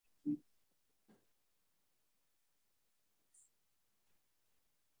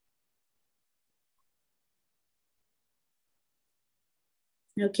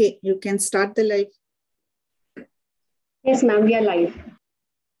Okay, you can start the live. Yes, ma'am, we are live.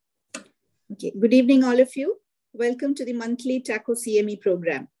 Okay, good evening, all of you. Welcome to the monthly TACO CME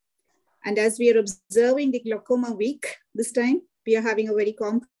program. And as we are observing the Glaucoma Week, this time we are having a very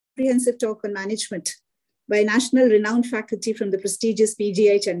comprehensive talk on management by a national renowned faculty from the prestigious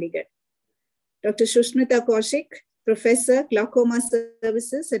PGI Chandigarh. Dr. Sushmita Kaushik, Professor, Glaucoma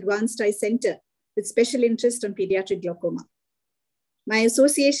Services, Advanced Eye Center, with special interest on pediatric glaucoma. My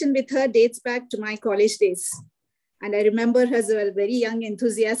association with her dates back to my college days. And I remember her as a very young,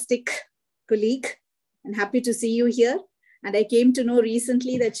 enthusiastic colleague, and happy to see you here. And I came to know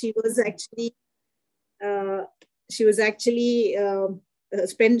recently that she's actually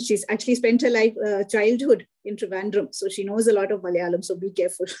spent her life, childhood in Trivandrum. So she knows a lot of Malayalam, so be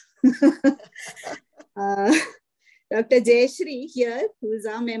careful. Dr. Jayashree here, who is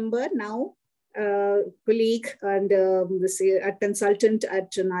our member now, colleague and a consultant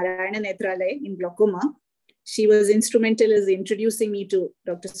at Narayana Netralaya in glaucoma. She was instrumental as introducing me to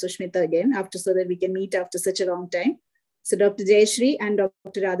Dr. Sushmita again, so that we can meet after such a long time. So Dr. Jayashree and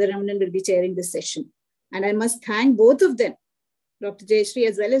Dr. Radharamanan will be chairing this session. And I must thank both of them, Dr. Jayashree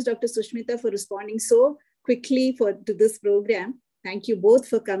as well as Dr. Sushmita, for responding so quickly to this program. Thank you both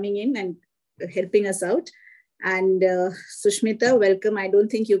for coming in and helping us out. And Sushmita, welcome. I don't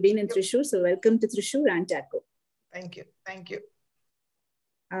think you've been in Thrissur, so welcome to Thrissur and TACO. Thank you. Thank you.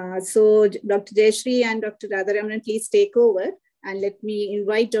 So Dr. Jayashree and Dr. Radharamanan, please take over, and let me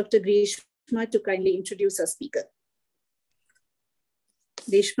invite Dr. Grishma to kindly introduce our speaker.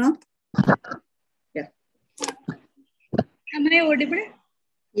 Grishma? Yeah. Am I audible?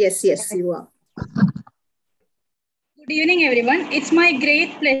 Yes, yes, you are. Good evening, everyone. It's my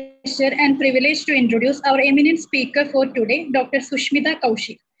great pleasure and privilege to introduce our eminent speaker for today, Dr. Sushmita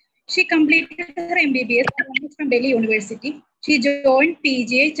Kaushik. She completed her MBBS from Delhi University. She joined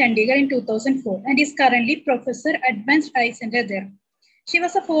PGI Chandigarh in 2004 and is currently Professor Advanced Eye Center there. She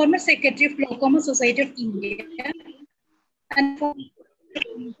was a former Secretary of Glaucoma Society of India and former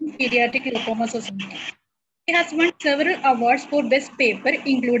Pediatric Glaucoma Society. She has won several awards for Best Paper,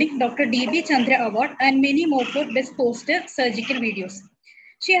 including Dr. D.B. Chandra Award and many more for Best Poster Surgical Videos.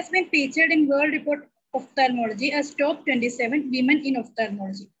 She has been featured in World Report Ophthalmology as Top 27 Women in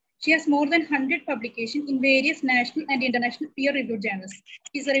Ophthalmology. She has more than 100 publications in various national and international peer-reviewed journals.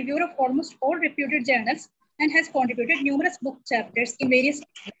 She is a reviewer of almost all reputed journals and has contributed numerous book chapters in various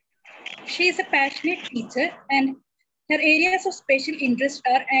areas. She is a passionate teacher, and her areas of special interest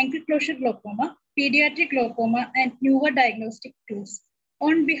are ankle closure glaucoma, pediatric glaucoma, and newer diagnostic tools.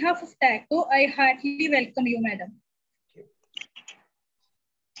 On behalf of TACO, I heartily welcome you, madam.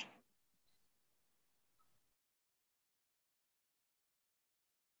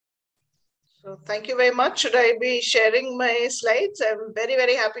 So thank you very much. Should I be sharing my slides? I'm very,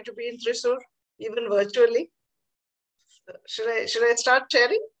 very happy to be in Thrissur, even virtually. Should I start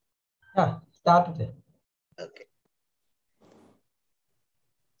sharing? Yeah, start with it. Okay.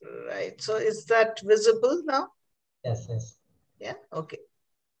 Right. So is that visible now? Yes, yes. Yeah. Okay.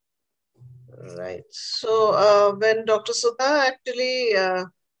 Right. So when Dr. Sudha actually,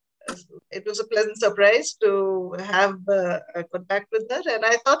 it was a pleasant surprise to have a contact with her, and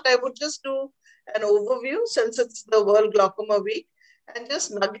I thought I would just do an overview since it's the World Glaucoma Week, and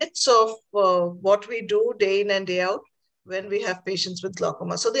just nuggets of what we do day in and day out when we have patients with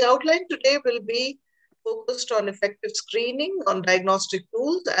glaucoma. So the outline today will be focused on effective screening, on diagnostic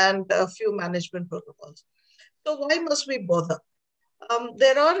tools, and a few management protocols. So why must we bother?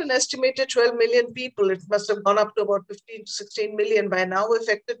 There are an estimated 12 million people, it must have gone up to about 15 to 16 million by now,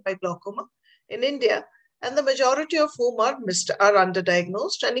 affected by glaucoma in India, and the majority of whom are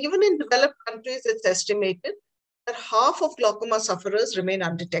underdiagnosed. And even in developed countries, it's estimated that half of glaucoma sufferers remain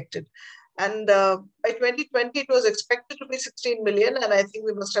undetected. And by 2020, it was expected to be 16 million, and I think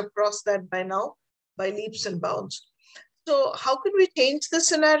we must have crossed that by now by leaps and bounds. So how can we change the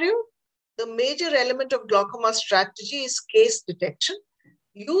scenario? The major element of glaucoma strategy is case detection.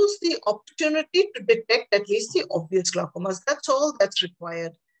 Use the opportunity to detect at least the obvious glaucomas. That's all that's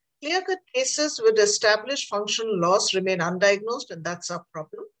required. Clear-cut cases with established functional loss remain undiagnosed, and that's our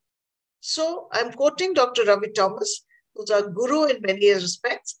problem. So I'm quoting Dr. Ravi Thomas, who's our guru in many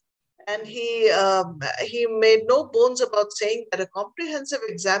respects, and he made no bones about saying that a comprehensive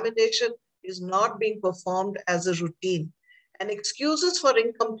examination is not being performed as a routine. And excuses for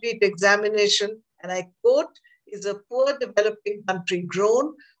incomplete examination, and I quote, is a poor developing country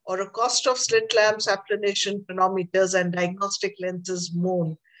groan, or a cost of slit lamps, applanation, tonometers, and diagnostic lenses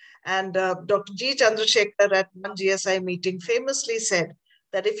moan. And Dr. G. Chandrasekhar at one GSI meeting famously said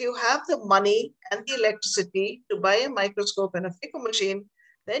that if you have the money and the electricity to buy a microscope and a phaco machine,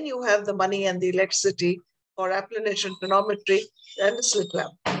 Then you have the money and the electricity for applanation, tonometry, and the slit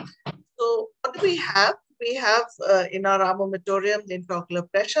lamp. So what do we have? We have in our armamentarium the intraocular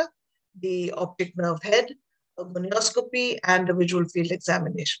pressure, the optic nerve head, a gonioscopy, and a visual field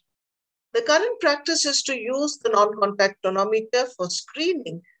examination. The current practice is to use the non-contact tonometer for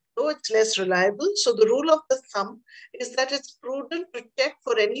screening, though it's less reliable. So the rule of the thumb is that it's prudent to check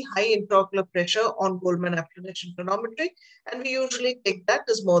for any high intraocular pressure on Goldmann applanation tonometry, and we usually take that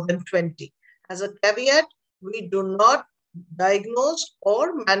as more than 20. As a caveat, we do not diagnose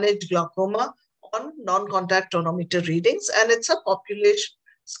or manage glaucoma on non-contact tonometer readings, and it's a population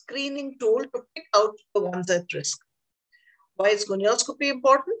screening tool to pick out the ones at risk. Why is gonioscopy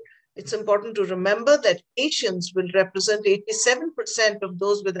important? It's important to remember that Asians will represent 87% of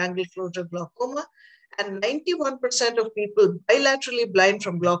those with angle closure glaucoma, and 91% of people bilaterally blind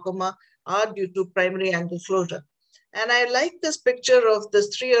from glaucoma are due to primary angle closure. And I like this picture of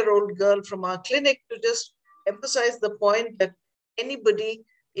this 3-year-old girl from our clinic to just emphasize the point that anybody,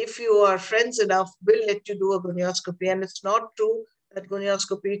 if you are friends enough, will let you do a gonioscopy. And it's not true that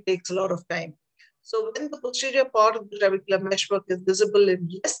gonioscopy takes a lot of time. So when the posterior part of the trabecular meshwork is visible in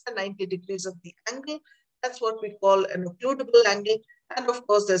less than 90 degrees of the angle, that's what we call an occludable angle. And of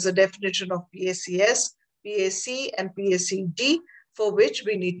course, there's a definition of PACS, PAC, and PACD, for which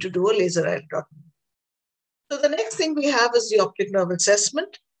we need to do a laser iridotomy. So the next thing we have is the optic nerve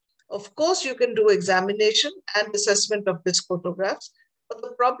assessment. Of course, you can do examination and assessment of disc photographs, but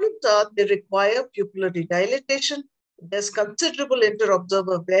the problems are they require pupillary dilatation, there's considerable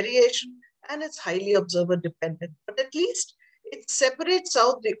inter-observer variation, and it's highly observer dependent. But at least it separates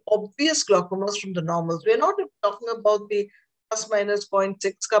out the obvious glaucomas from the normals. We're not talking about the plus minus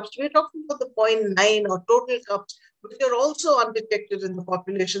 0.6 cups. We're talking about the 0.9 or total cups, which are also undetected in the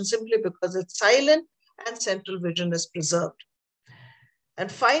population simply because it's silent and central vision is preserved.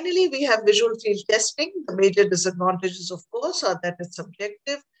 And finally, we have visual field testing. The major disadvantages, of course, are that it's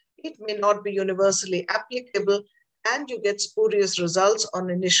subjective. It may not be universally applicable, and you get spurious results on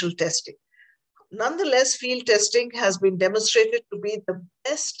initial testing. Nonetheless, field testing has been demonstrated to be the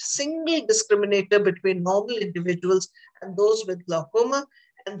best single discriminator between normal individuals and those with glaucoma,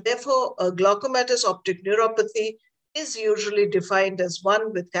 and therefore a glaucomatous optic neuropathy is usually defined as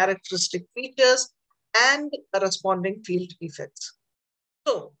one with characteristic features and corresponding field defects.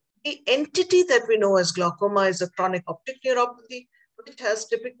 So the entity that we know as glaucoma is a chronic optic neuropathy, which has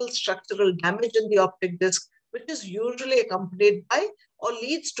typical structural damage in the optic disc, which is usually accompanied by or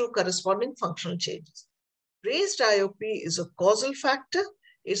leads to corresponding functional changes. Raised IOP is a causal factor.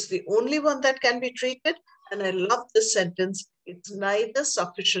 It's the only one that can be treated. And I love this sentence. It's neither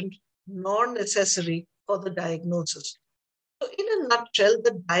sufficient nor necessary for the diagnosis. So in a nutshell,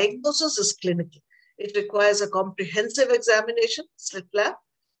 the diagnosis is clinical. It requires a comprehensive examination, slit lamp,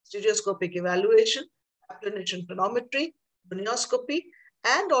 stereoscopic evaluation, applanation tonometry, gonioscopy,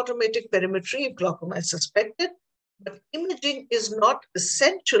 and automatic perimetry if glaucoma is suspected. But imaging is not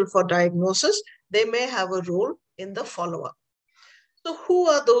essential for diagnosis. They may have a role in the follow-up. So who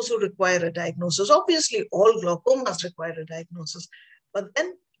are those who require a diagnosis? Obviously, all glaucomas require a diagnosis, but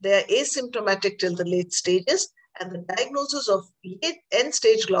then they are asymptomatic till the late stages, and the diagnosis of late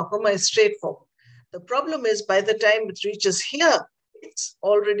end-stage glaucoma is straightforward. The problem is by the time it reaches here, it's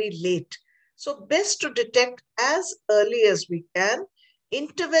already late. So best to detect as early as we can.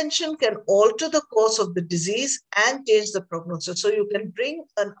 Intervention can alter the course of the disease and change the prognosis. So you can bring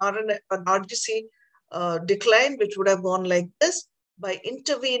an RGC decline, which would have gone like this. By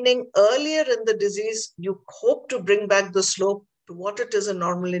intervening earlier in the disease, you hope to bring back the slope to what it is in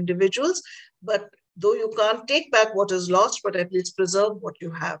normal individuals. But though you can't take back what is lost, but at least preserve what you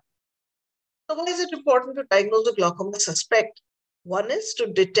have. So why is it important to diagnose a glaucoma suspect? One is to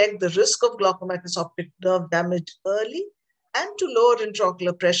detect the risk of glaucomatous optic nerve damage early, and to lower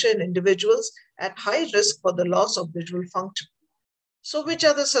intraocular pressure in individuals at high risk for the loss of visual function. So which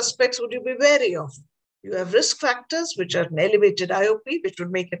other suspects would you be wary of? You have risk factors, which are an elevated IOP, which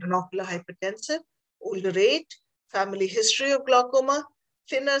would make it an ocular hypertensive, older age, family history of glaucoma,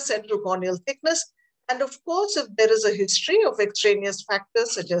 thinner central corneal thickness, and of course, if there is a history of extraneous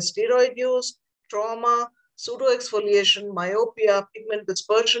factors such as steroid use, trauma, pseudoexfoliation, myopia, pigment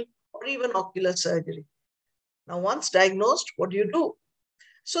dispersion, or even ocular surgery. Now, once diagnosed, what do you do?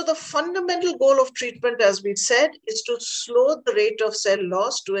 So the fundamental goal of treatment, as we said, is to slow the rate of cell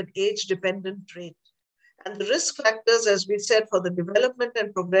loss to an age-dependent rate. And the risk factors, as we said, for the development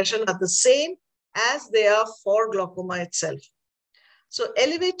and progression are the same as they are for glaucoma itself. So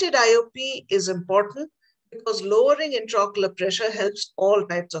elevated IOP is important because lowering intraocular pressure helps all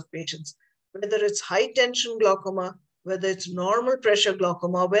types of patients, whether it's high tension glaucoma, whether it's normal pressure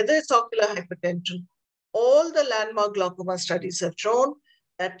glaucoma, whether it's ocular hypertension, all the landmark glaucoma studies have shown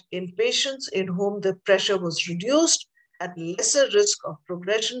that in patients in whom the pressure was reduced, had lesser risk of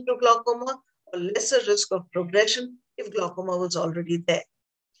progression to glaucoma or lesser risk of progression if glaucoma was already there.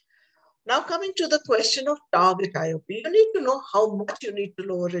 Now coming to the question of target IOP, you need to know how much you need to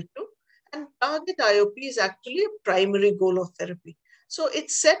lower it to. And target IOP is actually a primary goal of therapy. So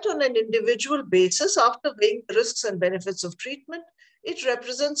it's set on an individual basis after weighing the risks and benefits of treatment. It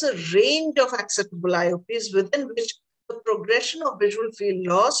represents a range of acceptable IOPs within which the progression of visual field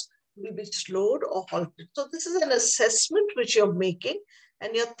loss will be slowed or halted. So this is an assessment which you're making,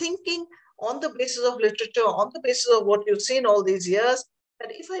 and you're thinking on the basis of literature, on the basis of what you've seen all these years,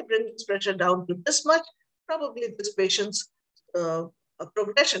 that if I bring this pressure down to this much, probably this patient's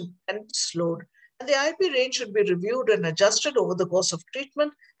progression can be slowed. And the IOP range should be reviewed and adjusted over the course of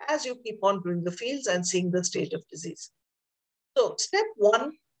treatment as you keep on doing the fields and seeing the stage of disease. So step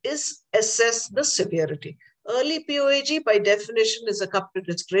one is assess the severity. Early POAG by definition is a cup to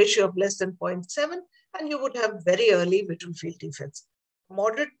disc ratio of less than 0.7, and you would have very early visual field defects.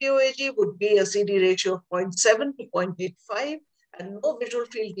 Moderate POAG would be a CD ratio of 0.7 to 0.85 and no visual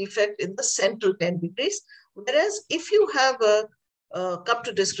field defect in the central 10 degrees. Whereas if you have a cup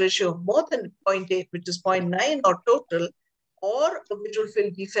to disc ratio of more than 0.8, which is 0.9 or total, or a visual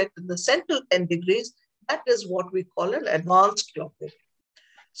field defect in the central 10 degrees, that is what we call an advanced glaucoma.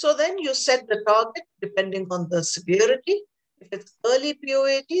 So then you set the target depending on the severity. If it's early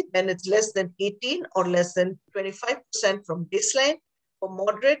POAG, then it's less than 18 or less than 25% from baseline. For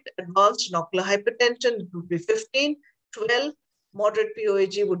moderate, advanced ocular hypertension, it would be 15, 12. Moderate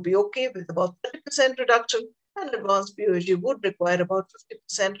POAG would be okay with about 30% reduction, and advanced POAG would require about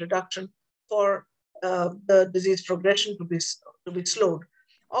 50% reduction for the disease progression to be slowed.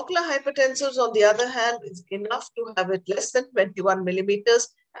 Ocular hypertensives, on the other hand, is enough to have it less than 21 millimeters,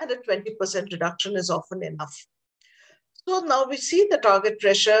 and a 20% reduction is often enough. So now we see the target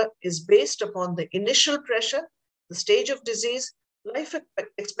pressure is based upon the initial pressure, the stage of disease, life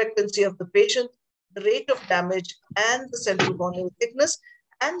expectancy of the patient, the rate of damage, and the central corneal thickness,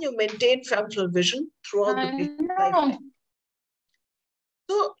 and you maintain functional vision throughout the patient's lifetime.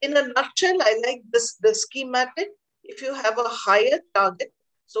 So in a nutshell, I like the schematic. If you have a higher target,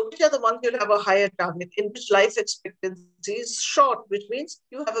 so which are the ones you have a higher target in which life expectancy is short, which means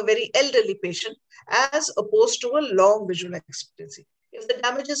you have a very elderly patient as opposed to a long visual expectancy. If the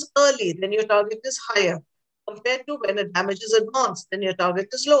damage is early, then your target is higher compared to when a damage is advanced, then your target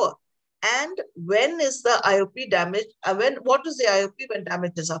is lower. And when is the IOP damage? What is the IOP when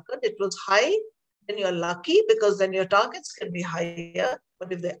damage has occurred? It was high, then you're lucky because then your targets can be higher.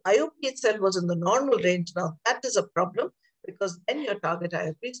 But if the IOP itself was in the normal range, now that is a problem because then your target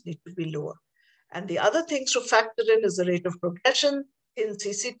IOPs need to be lower. And the other things to factor in is the rate of progression, in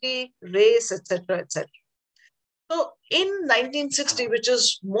CCT, race, etc., etc. So in 1960, which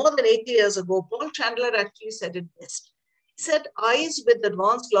is more than 80 years ago, Paul Chandler actually said it best. He said, eyes with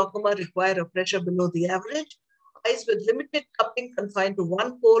advanced glaucoma require a pressure below the average. Eyes with limited cupping confined to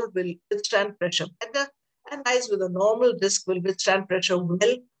one pole will withstand pressure better, and eyes with a normal disc will withstand pressure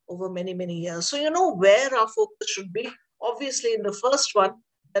well over many, many years. So you know where our focus should be. Obviously, in the first one,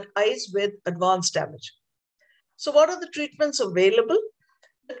 that eyes with advanced damage. So what are the treatments available?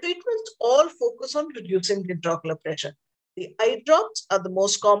 The treatments all focus on reducing the intraocular pressure. The eye drops are the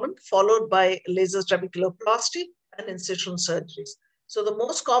most common, followed by laser trabeculoplasty and incisional surgeries. So the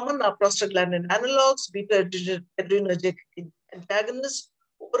most common are prostaglandin analogs, beta-adrenergic antagonists,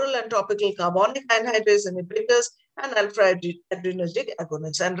 oral and topical carbonic anhydrase inhibitors, and alpha-adrenergic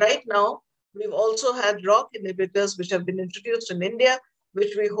agonists. And right now, we've also had ROCK inhibitors, which have been introduced in India,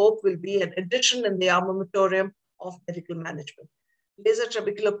 which we hope will be an addition in the armamentarium of medical management. Laser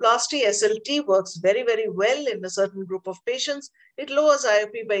trabeculoplasty, SLT, works very, very well in a certain group of patients. It lowers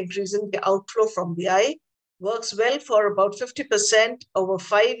IOP by increasing the outflow from the eye, works well for about 50% over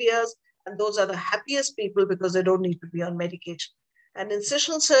 5 years, and those are the happiest people because they don't need to be on medication. And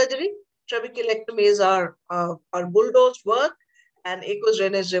incisional surgery, trabeculectomies are bulldozed work, and aqueous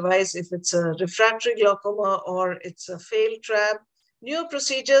drainage device if it's a refractory glaucoma or it's a failed trab. Newer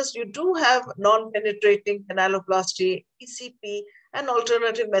procedures, you do have non-penetrating canaloplasty, ECP, and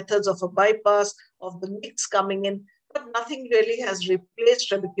alternative methods of a bypass of the MIGS coming in, but nothing really has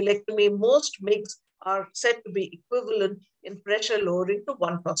replaced trabeculectomy. Most MIGS are said to be equivalent in pressure lowering to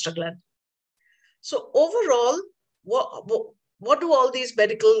one prostaglandin. So overall, what do all these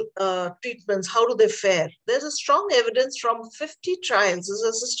medical treatments, how do they fare? There's a strong evidence from 50 trials, this is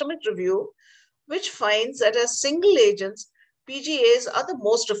a systemic review, which finds that as single agents, PGAs are the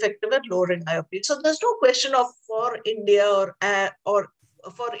most effective at lowering IOP. So there's no question of for India or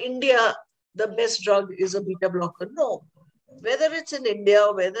for India, the best drug is a beta blocker. No. Whether it's in India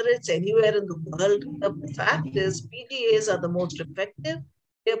or whether it's anywhere in the world, the fact is PGAs are the most effective.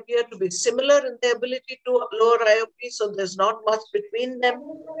 They appear to be similar in their ability to lower IOP, so there's not much between them,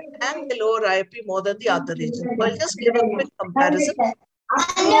 and they lower IOP more than the other agents. So I'll just give a quick comparison.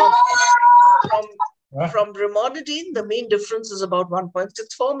 From brimonidine, the mean difference is about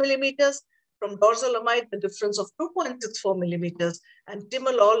 1.64 millimeters. From dorzolamide, the difference of 2.64 millimeters. And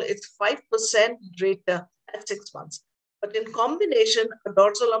timolol, it's 5% greater at 6 months. But in combination, a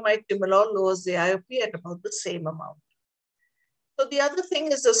dorzolamide timolol lowers the IOP at about the same amount. So the other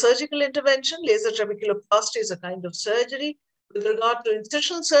thing is the surgical intervention. Laser trabeculoplasty is a kind of surgery. With regard to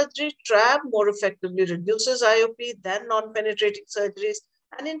incisional surgery, TRAB more effectively reduces IOP than non-penetrating surgeries,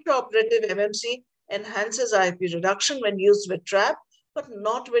 and intraoperative MMC enhances IOP reduction when used with TRAB, but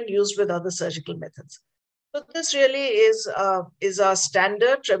not when used with other surgical methods. So this really is our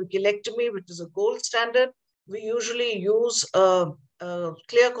standard trabeculectomy, which is a gold standard. We usually use a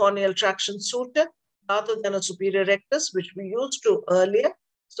clear corneal traction suture rather than a superior rectus, which we used to earlier.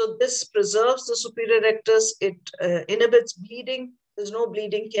 So this preserves the superior rectus, it inhibits bleeding, there's no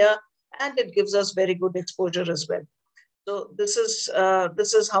bleeding here, and it gives us very good exposure as well. So this is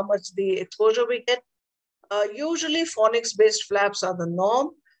how much the exposure we get. Usually Fornix-based flaps are the norm.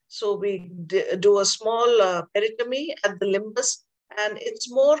 So we do a small peritomy at the limbus, and it's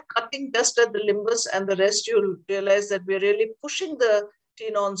more cutting just at the limbus, and the rest you'll realize that we're really pushing the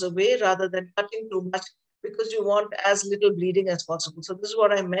tenons away rather than cutting too much, because you want as little bleeding as possible. So this is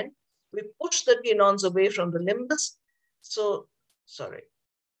what I meant. We push the tenons away from the limbus. So, sorry.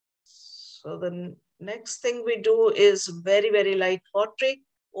 So the next thing we do is very, very light cautery,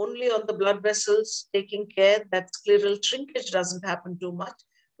 only on the blood vessels, taking care that scleral shrinkage doesn't happen too much.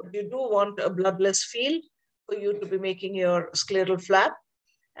 But you do want a bloodless field for you to be making your scleral flap.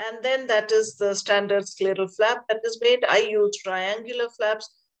 And then that is the standard scleral flap that is made. I use triangular flaps,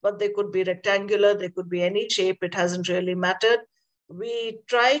 but they could be rectangular, they could be any shape, it hasn't really mattered. We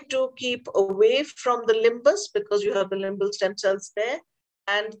try to keep away from the limbus because you have the limbal stem cells there,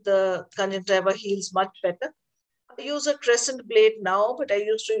 and the conjunctiva heals much better. I use a crescent blade now, but I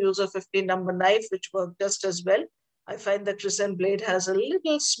used to use a 15-number knife, which worked just as well. I find the crescent blade has a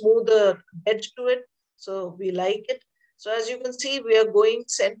little smoother edge to it, so we like it. So as you can see, we are going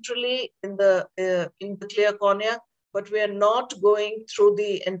centrally in the clear cornea, but we are not going through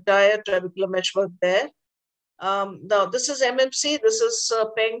the entire trabecular meshwork there. Now, this is MMC. This is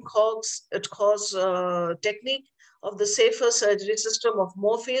Peng Hog's technique of the safer surgery system of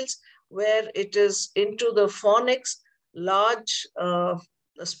Moorfields, where it is into the fornix, large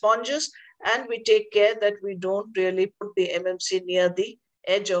sponges, and we take care that we don't really put the MMC near the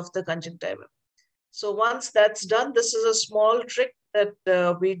edge of the conjunctiva. So once that's done, this is a small trick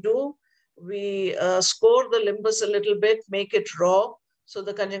that we do. We score the limbus a little bit, make it raw, so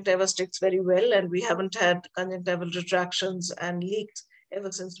the conjunctiva sticks very well, and we haven't had conjunctival retractions and leaks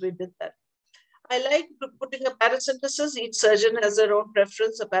ever since we did that. I like putting a paracentesis. Each surgeon has their own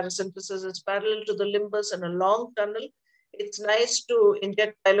preference. A paracentesis is parallel to the limbus and a long tunnel. It's nice to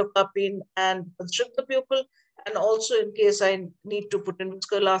inject pilocarpine and constrict the pupil. And also in case I need to put in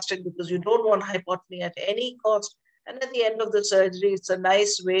viscoelastic, because you don't want hypotony at any cost. And at the end of the surgery, it's a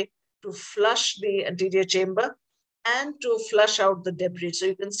nice way to flush the anterior chamber and to flush out the debris. So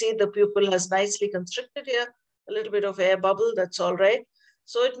you can see the pupil has nicely constricted here, a little bit of air bubble, that's all right.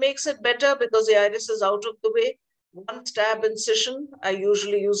 So it makes it better because the iris is out of the way. One stab incision, I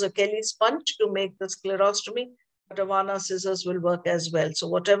usually use a Kelly sponge to make the sclerostomy, but a Vanna scissors will work as well. So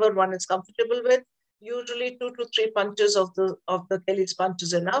whatever one is comfortable with, usually 2 to 3 punches of the Kelly sponge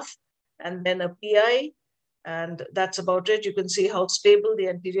is enough, and then a PI, and that's about it. You can see how stable the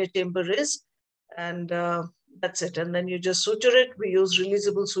anterior chamber is, and that's it. And then you just suture it. We use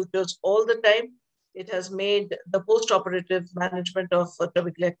releasable sutures all the time. It has made the post-operative management of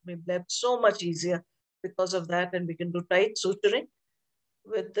trabeculectomy bleb so much easier because of that, and we can do tight suturing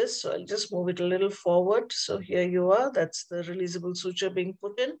with this. So I'll just move it a little forward. So here you are. That's the releasable suture being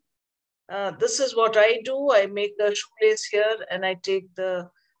put in. This is what I do. I make a shoelace here, and I take the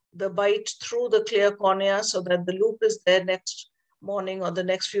bite through the clear cornea so that the loop is there next morning or the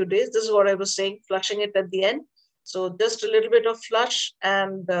next few days. This is what I was saying, flushing it at the end. So just a little bit of flush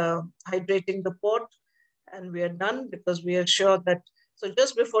and hydrating the port, and we are done because we are sure that, so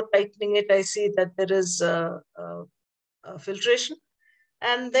just before tightening it, I see that there is filtration.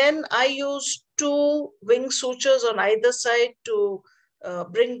 And then I use 2 wing sutures on either side to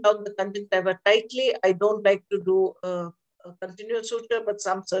bring down the conjunctiva tightly. I don't like to do a continuous suture, but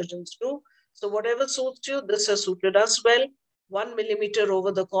some surgeons do. So whatever suits you, this has suited us well. 1 millimeter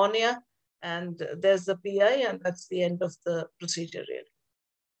over the cornea, and there's the PI, and that's the end of the procedure really.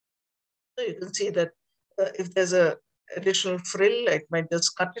 So you can see that if there's a additional frill, I might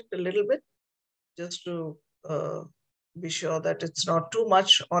just cut it a little bit just to be sure that it's not too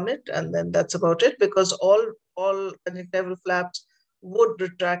much on it, and then that's about it, because all conjunctival flaps would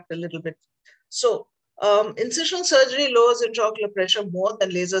retract a little bit. So incisional surgery lowers intraocular pressure more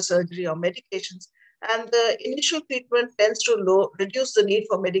than laser surgery or medications, and the initial treatment tends to reduce the need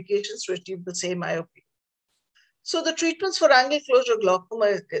for medications to achieve the same IOP. So the treatments for angle closure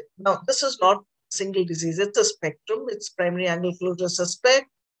glaucoma, now this is not a single disease, it's a spectrum. It's primary angle closure suspect,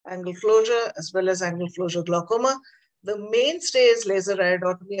 angle closure, as well as angle closure glaucoma. The mainstay is laser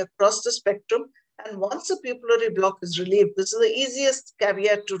iridotomy across the spectrum. And once the pupillary block is relieved, this is the easiest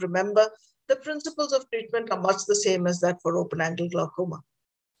caveat to remember. The principles of treatment are much the same as that for open angle glaucoma.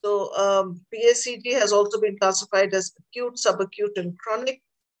 So PACG has also been classified as acute, subacute, and chronic.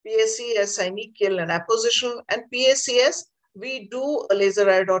 PAC as synechial and appositional, and PACS, we do a laser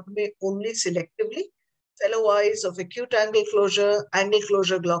iridotomy only selectively. Fellow eyes of acute angle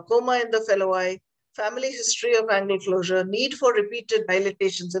closure glaucoma in the fellow eye, family history of angle closure, need for repeated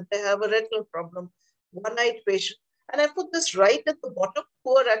dilatations if they have a retinal problem, one-eyed patient. And I put this right at the bottom.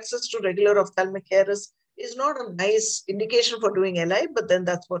 Poor access to regular ophthalmic care is not a nice indication for doing LI, but then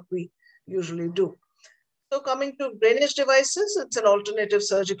that's what we usually do. So coming to drainage devices, it's an alternative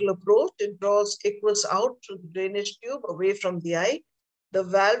surgical approach. It draws aqueous out through the drainage tube away from the eye. The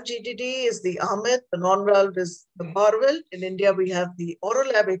valve GDD is the Ahmed, the non-valve is the Barwell. In India, we have the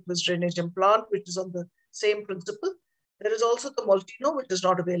Orolab aqueous drainage implant, which is on the same principle. There is also the Molteno, which is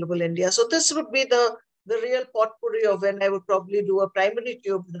not available in India. So this would be the real potpourri of when I would probably do a primary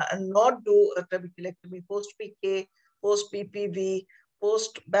tube and not do a trabeculectomy post-PK, post-PPV,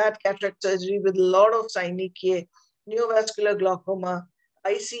 post-bad cataract surgery with a lot of synechiae, neovascular glaucoma,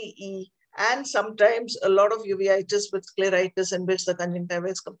 ICE, and sometimes a lot of uveitis with scleritis in which the conjunctiva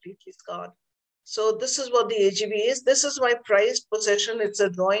is completely scarred. So this is what the AGV is. This is my prized possession. It's a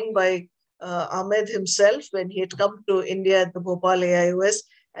drawing by Ahmed himself when he had come to India at the Bhopal AIOS,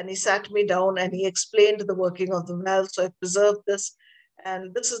 and he sat me down and he explained the working of the valve. So I preserved this,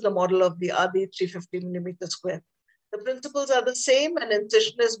 and this is the model of the Adi 350 millimeter square. The principles are the same. An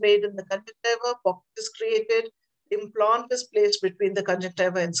incision is made in the conjunctiva, pocket is created, the implant is placed between the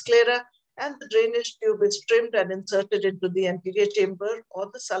conjunctiva and sclera, and the drainage tube is trimmed and inserted into the anterior chamber or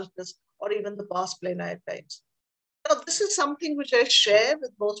the sulcus or even the pars plana at times. Now, this is something which I share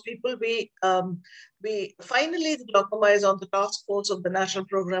with most people. Finally, the glaucoma is on the task force of the National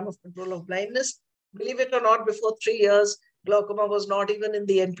Program of Control of Blindness. Believe it or not, before 3 years, glaucoma was not even in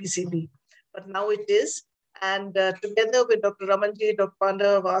the NPCB, but now it is. And together with Dr. Ramanji, Dr.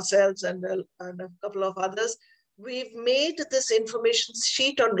 Pandav, ourselves, and a couple of others, we've made this information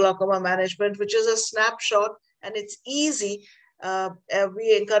sheet on glaucoma management, which is a snapshot, and it's easy.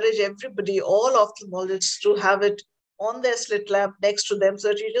 We encourage everybody, all ophthalmologists, to have it on their slit lamp next to them. So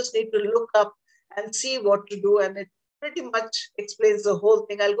you just need to look up and see what to do, and it pretty much explains the whole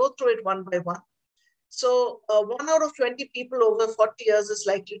thing. I'll go through it one by one. So 1 out of 20 people over 40 years is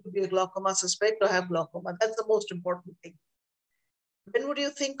likely to be a glaucoma suspect or have glaucoma. That's the most important thing. When would you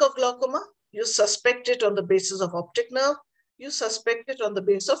think of glaucoma? You suspect it on the basis of optic nerve. You suspect it on the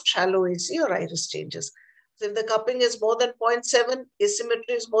basis of shallow AC or iris changes. So if the cupping is more than 0.7,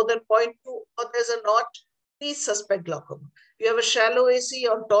 asymmetry is more than 0.2, or there's a knot, please suspect glaucoma. You have a shallow AC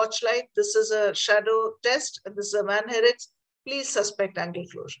on torchlight. This is a shadow test, and this is a Van Herix. Please suspect angle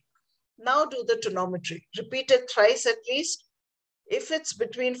closure. Now do the tonometry. Repeat it thrice at least. If it's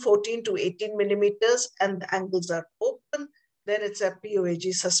between 14 to 18 millimeters and the angles are open, then it's a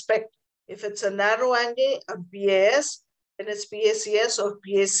POAG suspect. If it's a narrow angle, a PAS, then it's PACS or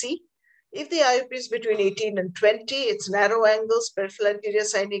PAC. If the IOP is between 18 and 20, it's narrow angles, peripheral anterior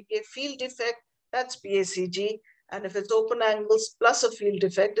synechiae, field defect, that's PACG. And if it's open angles plus a field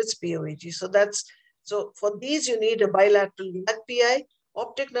defect, it's POAG. So for these, you need a bilateral PI,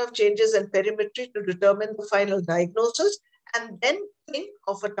 optic nerve changes and perimetry to determine the final diagnosis, and then think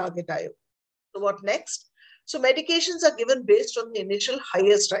of a target IOP. So what next? So medications are given based on the initial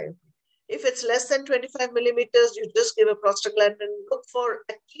highest IOP. If it's less than 25 millimeters, you just give a prostaglandin and look for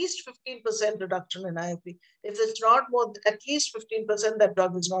at least 15% reduction in IOP. If it's not more than at least 15%, that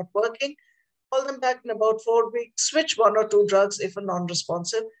drug is not working. Call them back in about 4 weeks, switch 1 or 2 drugs if a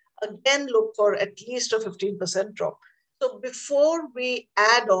non-responsive. Again, look for at least a 15% drop. So before we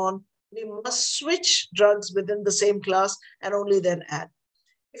add on, we must switch drugs within the same class and only then add.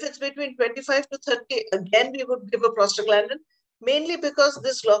 If it's between 25 to 30, again, we would give a prostaglandin, mainly because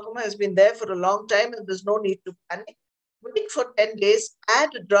this glaucoma has been there for a long time and there's no need to panic. Wait for 10 days, add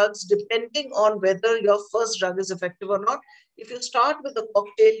drugs depending on whether your first drug is effective or not. If you start with a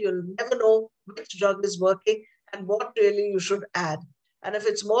cocktail, you'll never know which drug is working and what really you should add. And if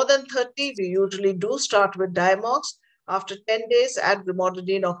it's more than 30, we usually do start with Diamox. After 10 days, add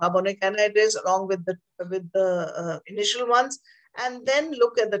Brimonidine or carbonic anhydrase along with the initial ones, and then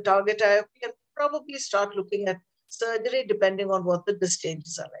look at the target IOP and probably start looking at surgery depending on what the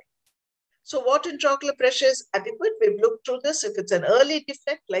discharges are like. So what intraocular pressure is adequate? We've looked through this. If it's an early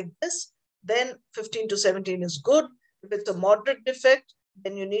defect like this, then 15 to 17 is good. If it's a moderate defect,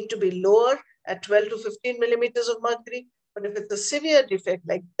 then you need to be lower at 12 to 15 millimeters of mercury. But if it's a severe defect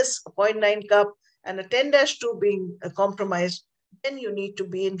like this, a 0.9 cup and a 10-2 being compromised, then you need to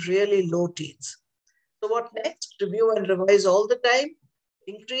be in really low teens. So what next? Review and revise all the time.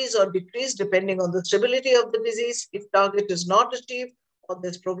 Increase or decrease depending on the stability of the disease. If target is not achieved or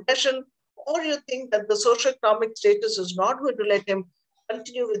there's progression, or you think that the socioeconomic status is not going to let him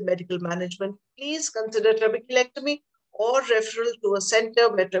continue with medical management, please consider trabeculectomy or referral to a center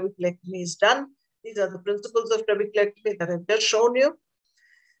where trabeculectomy is done. These are the principles of trabeculectomy that I've just shown you.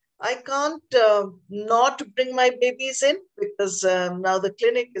 I can't not bring my babies in because now the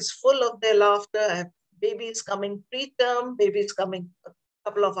clinic is full of their laughter. I have babies coming preterm, babies coming a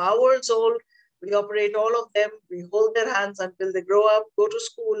couple of hours old. We operate all of them. We hold their hands until they grow up, go to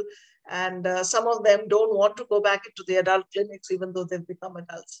school. And some of them don't want to go back into the adult clinics, even though they've become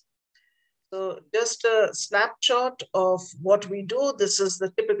adults. So just a snapshot of what we do. This is the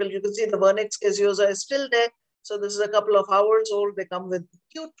typical, you can see the vernix caseosa is still there. So this is a couple of hours old. They come with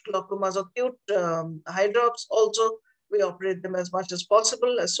acute glaucomas or acute hydrops. Also, we operate them as much as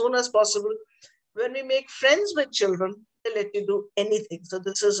possible, as soon as possible. When we make friends with children, they let you do anything. So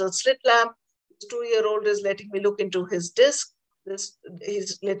this is a slit lamp. This 2-year-old is letting me look into his disc.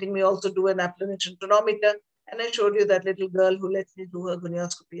 He's letting me also do an apprehension tonometer. And I showed you that little girl who lets me do her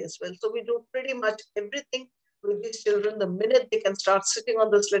gonioscopy as well. So we do pretty much everything with these children. The minute they can start sitting on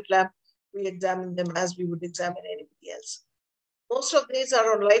the slit lamp, we examine them as we would examine anybody else. Most of these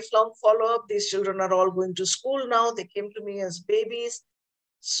are on lifelong follow-up. These children are all going to school now. They came to me as babies.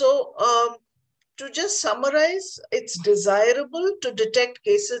 So to just summarize, it's desirable to detect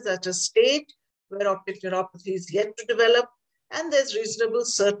cases at a stage where optic neuropathy is yet to develop, and there's reasonable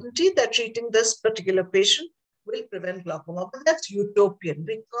certainty that treating this particular patient will prevent glaucoma. But that's utopian.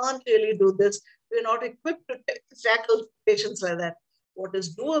 We can't really do this. We're not equipped to tackle patients like that. What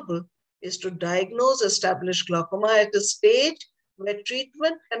is doable is to diagnose established glaucoma at a stage where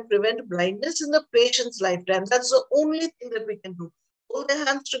treatment can prevent blindness in the patient's lifetime. That's the only thing that we can do. Hold their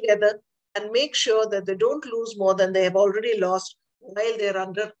hands together and make sure that they don't lose more than they have already lost while they're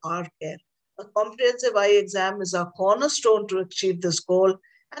under our care. A comprehensive eye exam is our cornerstone to achieve this goal,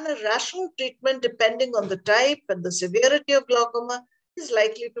 and a rational treatment depending on the type and the severity of glaucoma is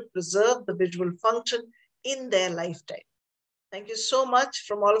likely to preserve the visual function in their lifetime. Thank you so much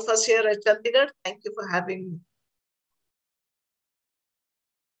from all of us here at Chandigarh. Thank you for having me.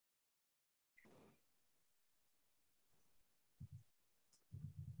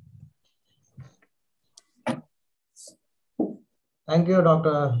 Thank you,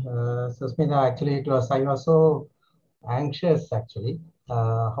 Dr. Sushmita. Actually, I was so anxious, actually,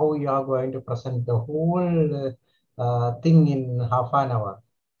 how you are going to present the whole thing in half an hour.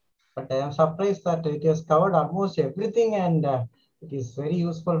 But I am surprised that it has covered almost everything, and it is very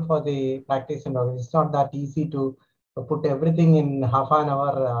useful for the practice. And it's not that easy to put everything in half an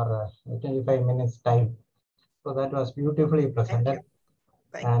hour or 25 minutes time. So that was beautifully presented.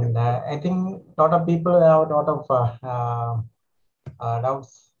 Thank you. I think a lot of people have a lot of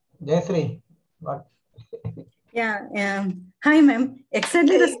doubts. Jayasree, what? Yeah. Hi, ma'am.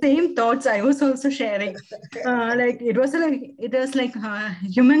 Exactly the same thoughts I was also sharing. It was like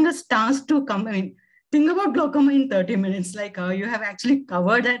humongous task to come. I mean, think about glaucoma in 30 minutes. You have actually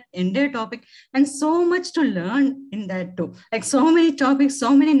covered that entire topic, and so much to learn in that too. Like so many topics,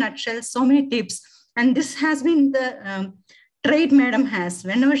 so many nutshells, so many tips. And this has been the trait Madam has.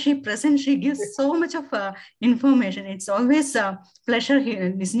 Whenever she presents, she gives so much of information. It's always a pleasure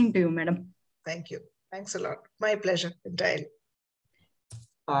here listening to you, Madam. Thank you. Thanks a lot. My pleasure, entirely.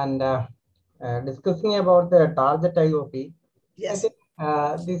 And discussing about the target IOP, yes.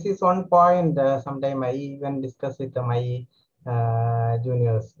 I think this is one point sometimes I even discuss with my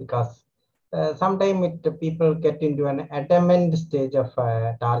juniors, because sometimes people get into an adamant stage of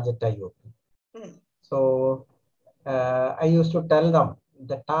target IOP. So I used to tell them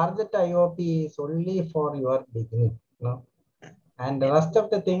the target IOP is only for your beginning, and the rest of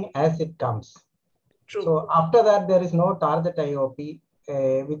the thing as it comes. True. So after that, there is no target IOP,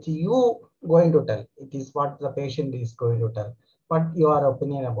 which you going to tell. It is what the patient is going to tell. What your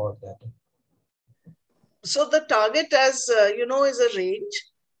opinion about that? So the target, as you know, is a range.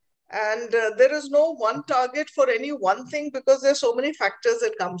 And there is no one target for any one thing because there's so many factors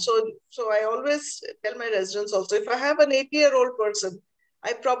that come. So I always tell my residents also, if I have an 80-year-old person,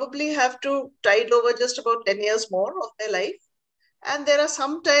 I probably have to tide over just about 10 years more of their life. And there are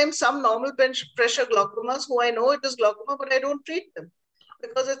sometimes some normal pressure glaucomas who I know it is glaucoma, but I don't treat them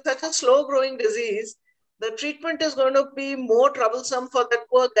because it's such a slow growing disease. The treatment is going to be more troublesome for that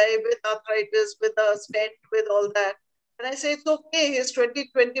poor guy with arthritis, with a stent, with all that. And I say, it's okay, his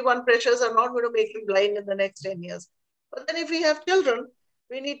 2021 pressures are not going to make him blind in the next 10 years. But then if we have children,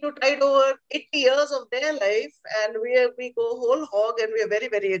 we need to tide over 80 years of their life and we go whole hog and we are very,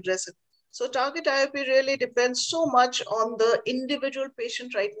 very aggressive. So target IOP really depends so much on the individual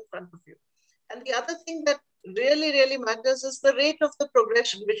patient right in front of you. And the other thing that really, really matters is the rate of the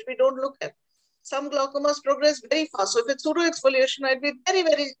progression, which we don't look at. Some glaucomas progress very fast. So if it's pseudoexfoliation, I'd be very,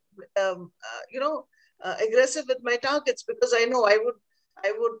 very, aggressive with my targets because I know I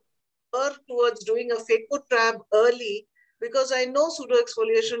would work towards doing a phacotrab early because I know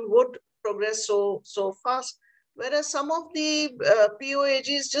pseudoexfoliation would progress so fast. Whereas some of the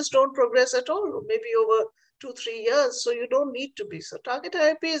POAGs just don't progress at all, maybe over 2-3 years. So you don't need to be. So target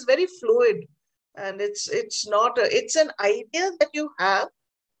IOP is very fluid, and it's an idea that you have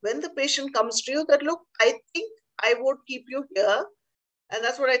when the patient comes to you that, look, I think I would keep you here. And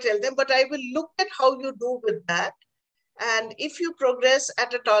that's what I tell them. But I will look at how you do with that. And if you progress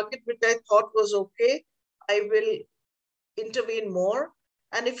at a target which I thought was okay, I will intervene more.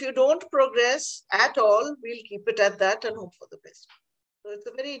 And if you don't progress at all, we'll keep it at that and hope for the best. So it's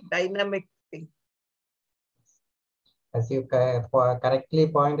a very dynamic thing. As you correctly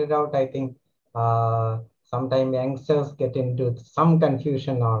pointed out, I think sometimes youngsters get into some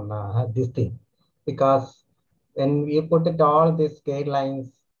confusion on this thing because when we put it all these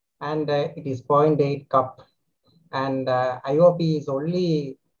guidelines and it is 0.8 cup and IOP is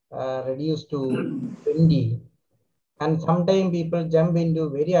only reduced to 20, and sometimes people jump into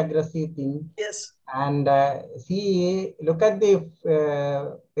very aggressive thing. Yes. And look at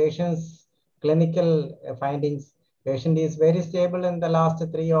the patient's clinical findings. Patient is very stable in the last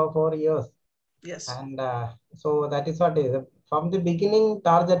 3 or 4 years. Yes. And so that is what is. From the beginning,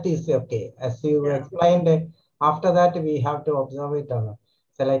 target is okay. As you explained, after that, we have to observe it.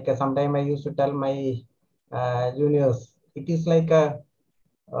 So like sometime I used to tell my juniors, it is like a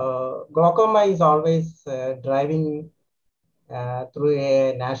glaucoma is always driving through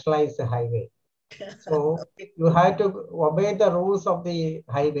a nationalized highway. So you have to obey the rules of the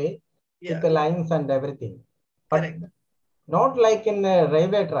highway with the lines and everything. But not like in a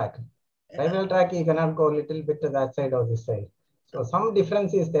railway track. Railway track, you cannot go a little bit to that side or this side. So some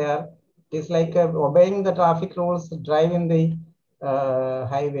difference is there. It's like obeying the traffic rules, driving the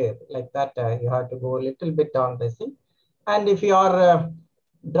highway like that. You have to go a little bit on this thing. And if you are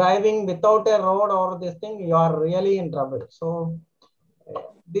driving without a road or this thing, you are really in trouble. So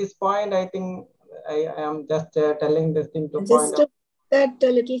this point, I think I am just telling this thing to point out. That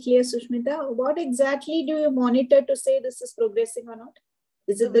a little clear, Sushmita. What exactly do you monitor to say this is progressing or not?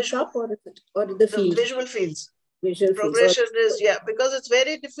 Is it the cup or the field? Visual fields. Visual progression is, because it's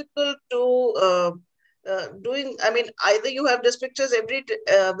very difficult to doing. I mean, either you have these pictures every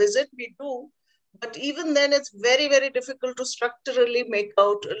visit, we do, but even then it's very, very difficult to structurally make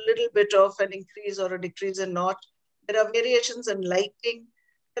out a little bit of an increase or a decrease in notch. There are variations in lighting.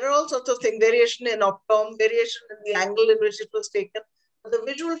 There are all sorts of things, variation in optom, variation in the angle in which it was taken. But the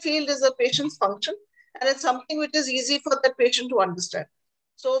visual field is a patient's function, and it's something which is easy for that patient to understand.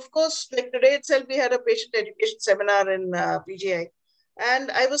 So, of course, like today itself, we had a patient education seminar in PGI. And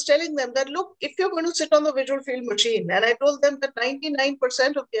I was telling them that, look, if you're going to sit on the visual field machine, and I told them that 99%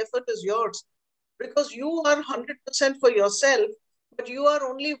 of the effort is yours, because you are 100% for yourself, but you are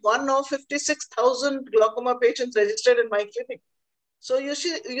only one of 56,000 glaucoma patients registered in my clinic. So you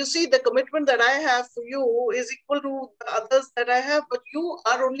see the commitment that I have for you is equal to the others that I have, but you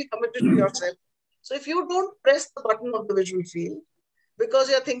are only committed to yourself. So if you don't press the button of the visual field, because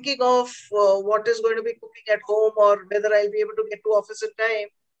you're thinking of what is going to be cooking at home or whether I'll be able to get to office in time,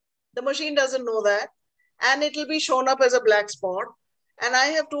 the machine doesn't know that. And it'll be shown up as a black spot. And I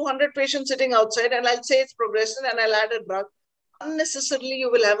have 200 patients sitting outside and I'll say it's progression and I'll add a drug. Unnecessarily, you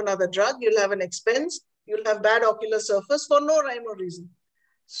will have another drug. You'll have an expense. You'll have bad ocular surface for no rhyme or reason.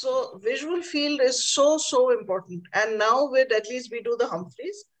 So visual field is so important. And now with at least we do the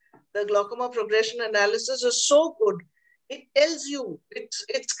Humphreys, the glaucoma progression analysis is so good. It tells you, it's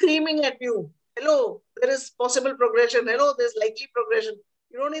screaming at you. Hello, there is possible progression. Hello, there's likely progression.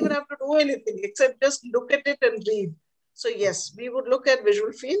 You don't even have to do anything except just look at it and read. So yes, we would look at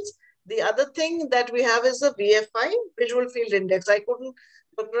visual fields. The other thing that we have is the VFI, Visual Field Index.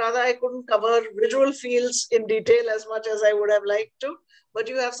 Dr. Radha, I couldn't cover visual fields in detail as much as I would have liked to, but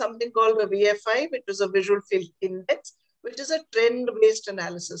you have something called the VFI, which is a Visual Field Index, which is a trend-based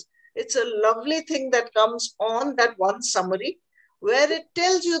analysis. It's a lovely thing that comes on that one summary where it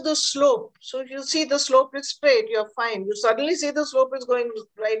tells you the slope. So you see the slope is straight, you're fine. You suddenly see the slope is going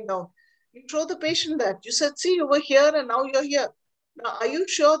right down. You show the patient that. You said, see, you were here and now you're here. Now, are you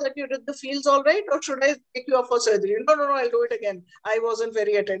sure that you did the fields all right, or should I take you off for surgery? No, I'll do it again. I wasn't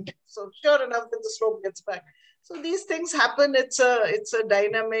very attentive. So sure enough, then the slope gets back. So these things happen. It's a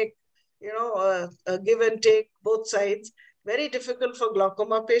dynamic, a give and take, both sides. Very difficult for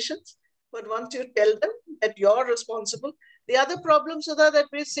glaucoma patients. But once you tell them that you're responsible, the other problem, Sudha, that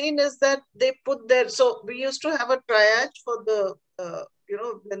we've seen is that they put their, so we used to have a triage for the,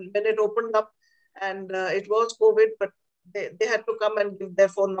 when it opened up and it was COVID, but they had to come and give their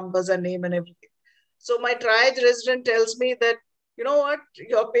phone numbers and name and everything. So my triage resident tells me that, you know what,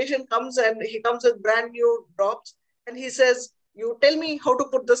 your patient comes and he comes with brand new drops and he says, you tell me how to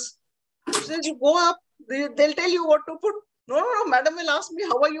put this. He says, you go up, they'll tell you what to put. No, madam will ask me,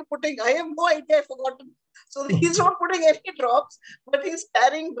 how are you putting? I have no idea, I've forgotten. So he's not putting any drops, but he's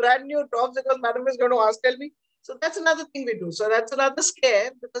carrying brand new drops because madam is going to tell me. So that's another thing we do. So that's another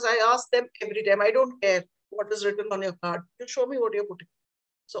scare because I ask them every time, I don't care what is written on your card. You show me what you're putting.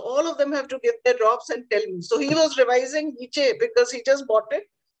 So all of them have to give their drops and tell me. So he was revising Niche because he just bought it.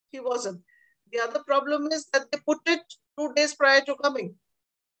 He wasn't. The other problem is that they put it 2 days prior to coming.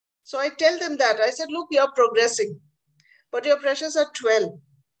 So I tell them that. I said, look, you're progressing, but your pressures are 12.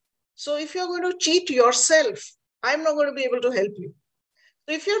 So if you're going to cheat yourself, I'm not going to be able to help you.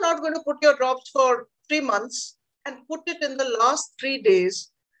 So if you're not going to put your drops for 3 months and put it in the last 3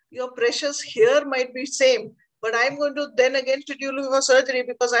 days, your pressures here might be same, but I'm going to then again schedule you for surgery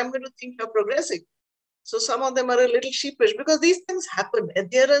because I'm going to think you're progressing. So some of them are a little sheepish because these things happen.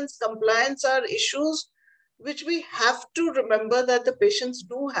 Adherence, compliance are issues which we have to remember that the patients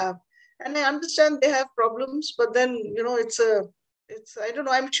do have. And I understand they have problems, but then, I don't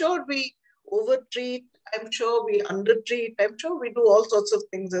know, I'm sure we overtreat, I'm sure we undertreat, I'm sure we do all sorts of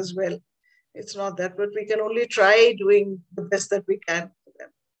things as well. It's not that, but we can only try doing the best that we can for them.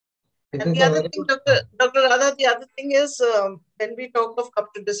 And the other thing, Dr. Radha, the other thing is when we talk of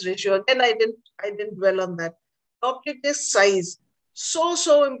cup to disc ratio, again, I didn't dwell on that. Optic disc size,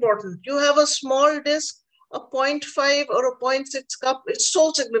 so important. You have a small disc, a 0.5 or a 0.6 cup, it's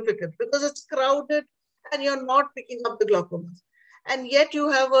so significant because it's crowded and you're not picking up the glaucomas. And yet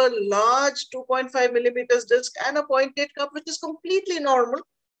you have a large 2.5 millimeters disc and a 0.8 cup, which is completely normal,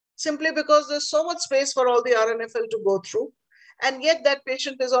 simply because there's so much space for all the RNFL to go through. And yet that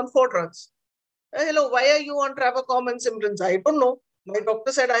patient is on 4 drugs. Hello, why are you on Travacom and Simrins? I don't know. My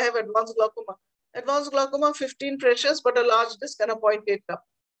doctor said I have advanced glaucoma. Advanced glaucoma, 15 pressures, but a large disc and a 0.8 cup.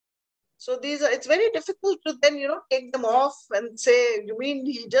 So it's very difficult to then, take them off and say, you mean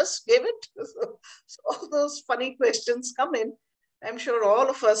he just gave it? So all those funny questions come in. I'm sure all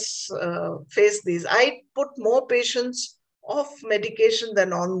of us face these. I put more patients off medication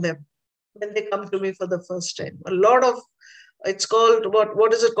than on them when they come to me for the first time. A lot of, it's called,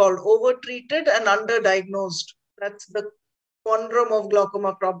 what is it called? Overtreated and underdiagnosed. That's the conundrum of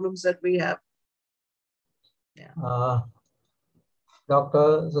glaucoma problems that we have. Yeah.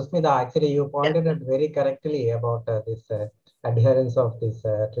 Dr. Sushmita, actually, you pointed out very correctly about this adherence of this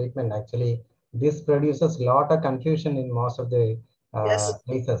treatment. Actually, this produces a lot of confusion in most of the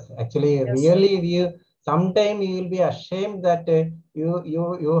cases. Actually, really, sometimes you will be ashamed that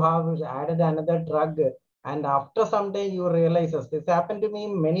you have added another drug, and after some day you realize this happened to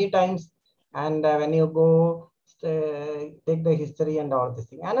me many times. And when you go take the history and all this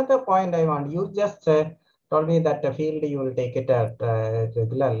thing. Another point I want, you just told me that the field you will take it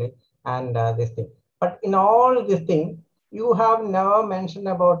regularly and this thing. But in all this thing, you have never mentioned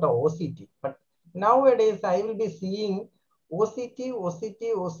about the OCT. But nowadays, I will be seeing OCT,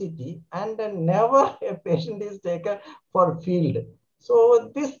 and never a patient is taken for field.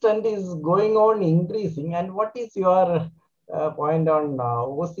 So this trend is going on increasing. And what is your point on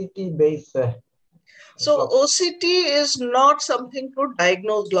OCT based? So OCT is not something to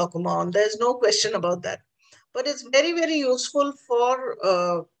diagnose glaucoma on. There's no question about that. But it's very, very useful for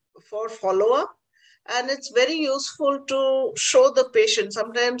follow-up. And it's very useful to show the patient.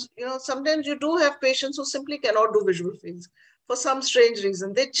 Sometimes you do have patients who simply cannot do visual fields for some strange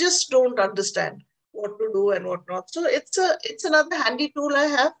reason. They just don't understand. what to do and what not. So it's another handy tool I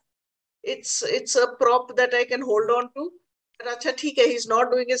have. It's a prop that I can hold on to. Acha, theek hai, he's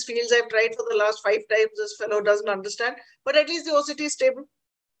not doing his fields. I've tried for the last 5 times. This fellow doesn't understand. But at least the OCT is stable.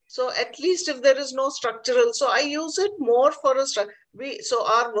 So at least if there is no structural, so I use it more for a so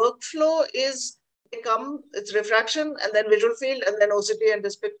our workflow is it's refraction and then visual field and then OCT and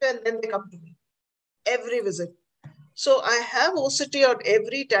this picture, and then they come to me every visit. So I have OCT on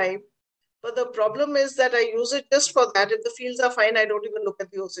every time, but the problem is that I use it just for that. If the fields are fine, I don't even look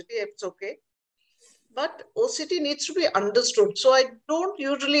at the OCT. It's okay. But OCT needs to be understood. So I don't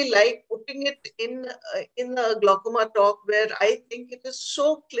usually like putting it in a glaucoma talk where I think it is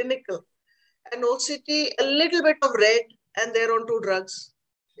so clinical. And OCT, a little bit of red and they're on 2 drugs.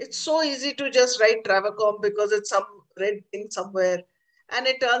 It's so easy to just write Travacom because it's some red thing somewhere. And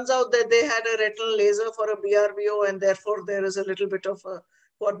it turns out that they had a retinal laser for a BRVO and therefore there is a little bit of a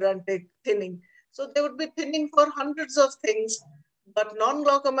quadrantic thinning. So they would be thinning for hundreds of things. But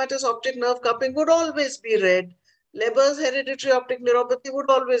non-glaucomatous optic nerve cupping would always be red. Leber's hereditary optic neuropathy would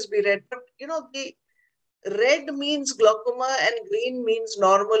always be red. But, you know, the red means glaucoma and green means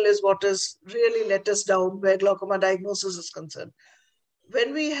normal is what has really let us down where glaucoma diagnosis is concerned.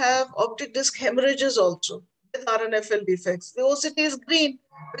 When we have optic disc hemorrhages also with RNFL defects, the OCT is green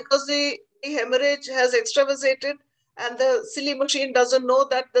because the hemorrhage has extravasated and the silly machine doesn't know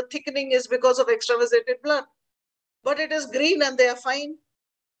that the thickening is because of extravasated blood. But it is green and they are fine.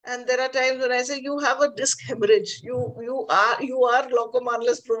 And there are times when I say, you have a disc hemorrhage. You are glaucoma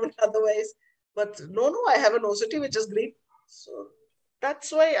unless proven otherwise. But no, I have an OCT which is green. So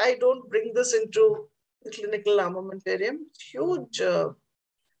that's why I don't bring this into the clinical armamentarium. Huge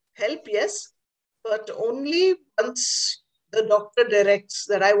help, yes, but only once the doctor directs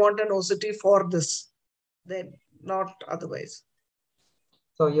that I want an OCT for this, then not otherwise.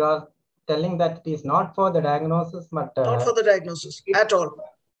 So you are telling that it is not for the diagnosis, but not for the diagnosis at all.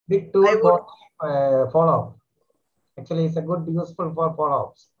 Big tool for follow-up. Actually, it's a good useful for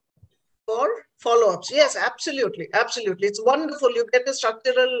follow-ups. For follow-ups, yes, absolutely, absolutely. It's wonderful. You get a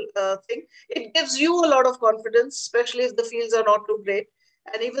structural thing. It gives you a lot of confidence, especially if the fields are not too great,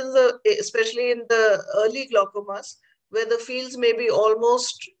 and even especially in the early glaucomas, where the fields may be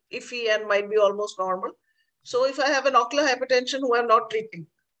almost iffy and might be almost normal. So if I have an ocular hypertension who I'm not treating,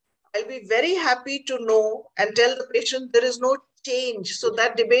 I'll be very happy to know and tell the patient there is no change. So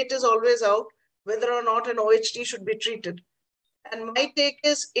that debate is always out whether or not an OHT should be treated. And my take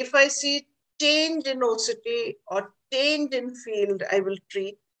is if I see change in OCT or change in field, I will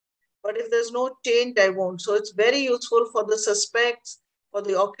treat. But if there's no change, I won't. So it's very useful for the suspects, for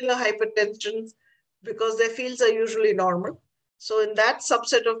the ocular hypertension, because their fields are usually normal. So in that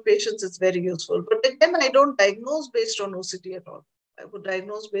subset of patients, it's very useful. But again, I don't diagnose based on OCT at all. I would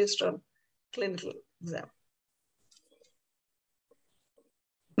diagnose based on clinical exam.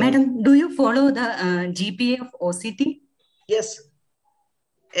 Madam, do you follow the GPA of OCT? Yes.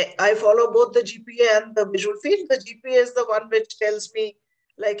 I follow both the GPA and the visual field. The GPA is the one which tells me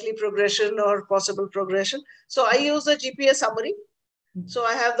likely progression or possible progression. So I use the GPA summary. So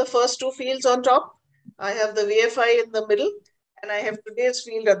I have the first 2 fields on top. I have the VFI in the middle, and I have today's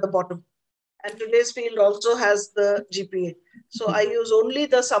field at the bottom. And today's field also has the GPA. So I use only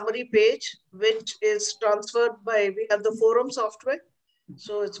the summary page, which is transferred we have the forum software.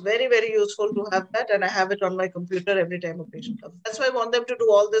 So it's very, very useful to have that. And I have it on my computer every time a patient comes. That's why I want them to do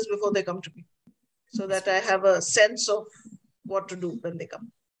all this before they come to me, so that I have a sense of what to do when they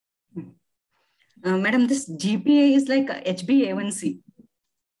come. Madam, this GPA is like HbA1c.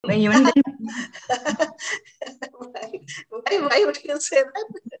 Even why would you say that?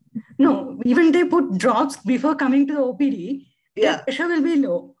 No, even they put drops before coming to the OPD, their pressure will be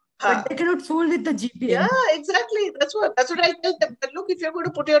low. But they cannot fool with the GPA. Yeah, exactly. That's what I tell them. But look, if you're going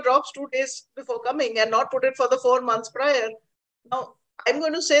to put your drops 2 days before coming and not put it for the 4 months prior, now I'm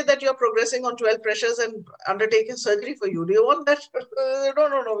going to say that you're progressing on 12 pressures and undertaking surgery for you. Do you want that?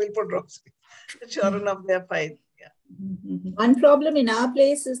 No, we'll put drops. Sure enough, they're fine. Yeah. One problem in our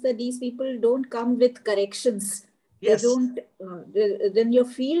place is that these people don't come with corrections. Yes. They don't. Then your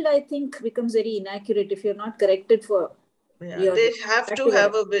field, I think, becomes very inaccurate if you're not corrected for. Yeah, they have to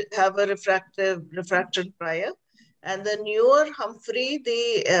have a refraction prior, and the newer Humphrey,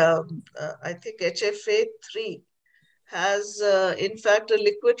 I think HFA 3 has in fact a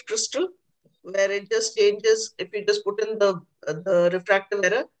liquid crystal where it just changes. If you just put in the refractive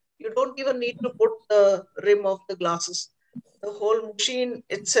error, you don't even need to put the rim of the glasses. The whole machine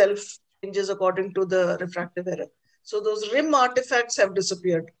itself changes according to the refractive error. So those rim artifacts have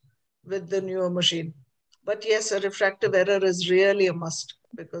disappeared with the newer machine. But yes, a refractive error is really a must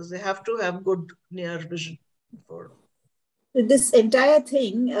because they have to have good near vision. This entire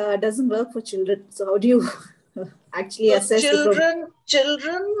thing doesn't work for children. So how do you actually assess the program?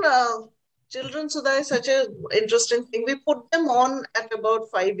 Children, Sudha, is such an interesting thing. We put them on at about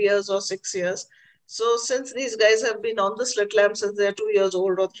 5 years or 6 years. So since these guys have been on the slit lamp since they're 2 years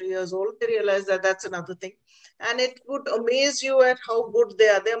old or 3 years old, they realize that that's another thing. And it would amaze you at how good they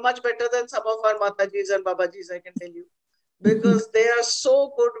are. They're much better than some of our Matajis and Babajis, I can tell you. Because they are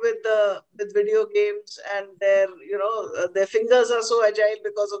so good with video games, and their fingers are so agile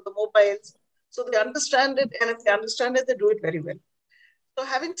because of the mobiles. So they understand it, and if they understand it, they do it very well. So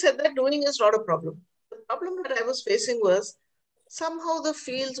having said that, doing is not a problem. The problem that I was facing was somehow the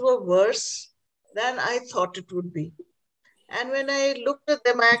fields were worse than I thought it would be. And when I looked at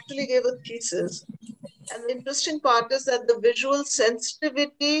them, I actually gave a thesis. And the interesting part is that the visual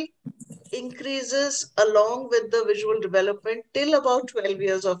sensitivity increases along with the visual development till about 12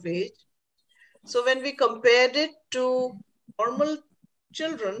 years of age. So when we compared it to normal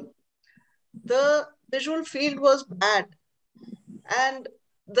children, the visual field was bad. And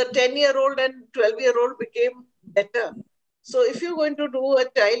the 10-year-old and 12-year-old became better. So if you're going to do a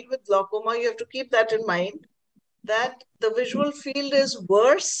child with glaucoma, you have to keep that in mind, that the visual field is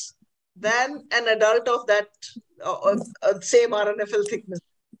worse than an adult of that same RNFL thickness.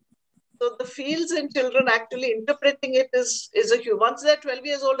 So the fields in children actually interpreting it is a huge. Once they're 12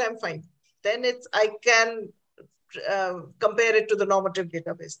 years old, I'm fine. Then I can compare it to the normative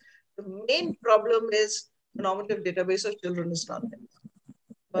database. The main problem is the normative database of children is not there.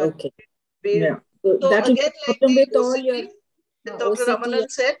 But okay. So again, like the OCT, Dr. OCT, Ramanan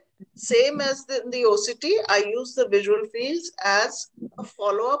said, same as the OCT, I use the visual fields as a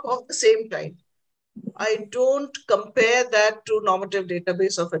follow-up of the same kind. I don't compare that to normative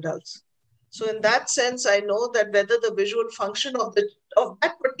database of adults. So in that sense, I know that whether the visual function of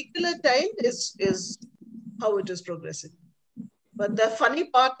that particular child is how it is progressing. But the funny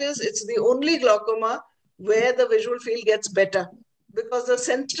part is it's the only glaucoma where the visual field gets better, because the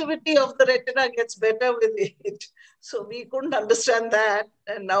sensitivity of the retina gets better with age. So we couldn't understand that.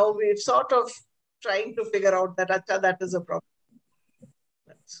 And now we're sort of trying to figure out that is a problem.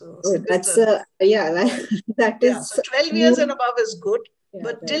 So that is. So 12 years and above is good. Yeah,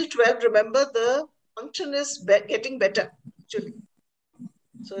 but till 12, remember, the function is getting better, actually.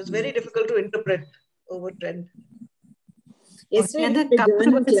 So it's very difficult to interpret over trend. Yes, the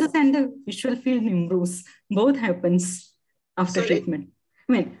couple versus and the visual field improves. Both happens after treatment.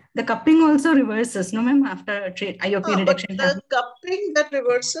 I mean, the cupping also reverses, no ma'am, after IOP reduction. But the cupping that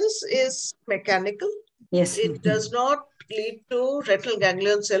reverses is mechanical. Yes. It does not lead to retinal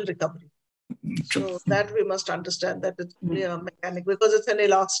ganglion cell recovery. So that we must understand that it's only a mechanic, because it's an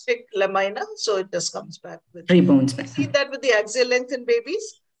elastic lamina, so it just comes back with rebounds. We see that with the axial length in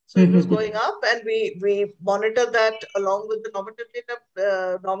babies. So it was going up, and we monitor that along with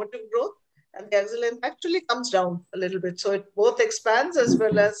the normative growth, and the axial length actually comes down a little bit. So it both expands as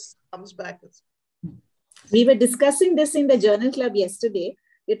well as comes back. We were discussing this in the journal club yesterday.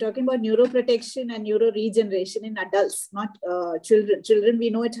 We're talking about neuroprotection and neuroregeneration in adults, not children. Children, we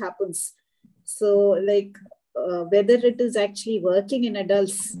know it happens. So whether it is actually working in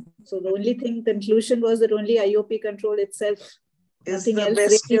adults. So the only conclusion was that only IOP control itself is the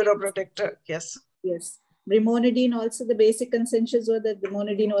best neuroprotector. Yes. Yes. Brimonidine also, the basic consensus was that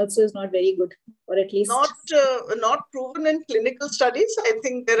brimonidine also is not very good, or at least not proven in clinical studies. I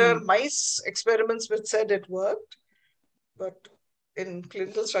think there are mice experiments which said it worked, but in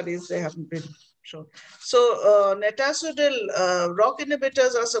clinical studies they haven't been shown. So Netazodil, ROCK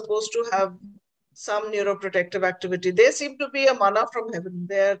inhibitors are supposed to have some neuroprotective activity. They seem to be a manna from heaven.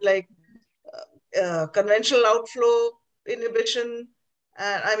 They're like conventional outflow inhibition.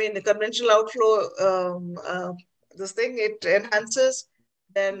 The conventional outflow, this thing, it enhances.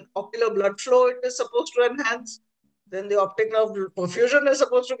 Then ocular blood flow, it is supposed to enhance. Then the optic nerve perfusion is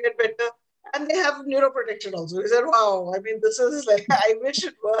supposed to get better. And they have neuroprotection also. He said, wow, this is like, I wish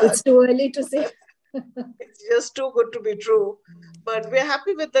it was. It's too early to say. It's just too good to be true. But we're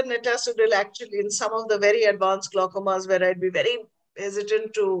happy with the Netazodil actually in some of the very advanced glaucomas where I'd be very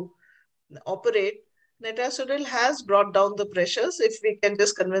hesitant to operate. Netazodil has brought down the pressures. If we can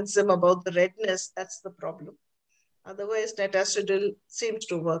just convince them about the redness, that's the problem. Otherwise, Netazodil seems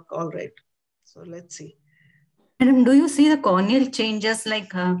to work all right. So let's see. And do you see the corneal changes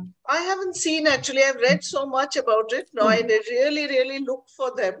like? I haven't seen actually. I've read so much about it. No, I really, really look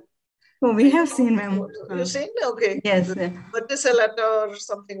for them. Oh, we have seen, ma'am. You've seen? Okay. Yes. Verticillata or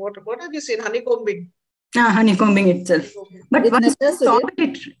something. What have you seen? Honeycombing. Honeycombing itself. But With once we Nitazudil? stopped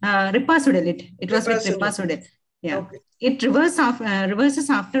it, Ripasudil, it was with Ripasudil. Yeah. Okay. It reverses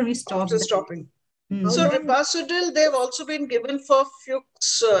after we stopped. After stopping. Mm. So Ripasudil, they've also been given for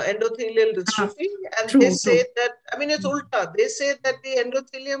Fuchs endothelial dystrophy. And they say that, I mean, it's ulta. They say that the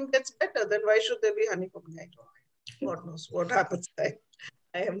endothelium gets better. Then why should there be honeycombing? I don't know. God knows what happens.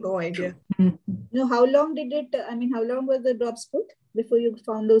 I have no idea. No, how long did it, how long was the drops put before you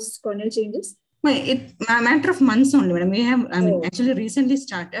found those corneal changes? It a matter of months only, madam. We have, actually recently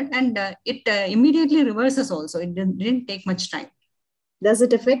started, and it immediately reverses also. It didn't take much time. Does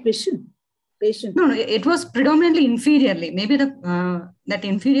it affect vision? Patient? No, it was predominantly inferiorly. Maybe the that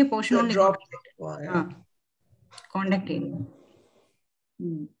inferior portion only dropped. Contact area.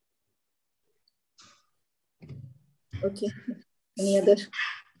 Okay. Any other?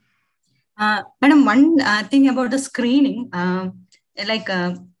 Madam, one thing about the screening,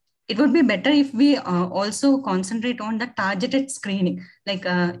 it would be better if we also concentrate on the targeted screening. Like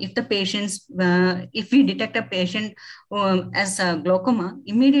if the patients, if we detect a patient as glaucoma,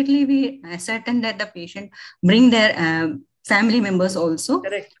 immediately we ascertain that the patient bring their family members also.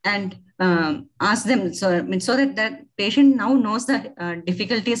 Correct. And ask them so that that patient now knows the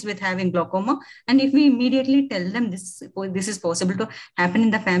difficulties with having glaucoma. And if we immediately tell them this is possible to happen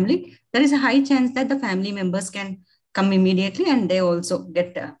in the family, there is a high chance that the family members can come immediately and they also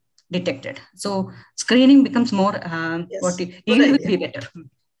get detected. So screening becomes more, yield will be better.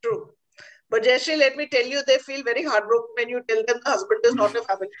 True. But Jayashree, let me tell you, they feel very heartbroken when you tell them the husband is not a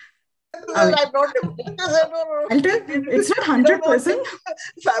family. I'm not. No. It's not 100%.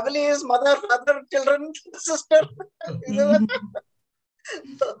 Family is mother, father, children, sister.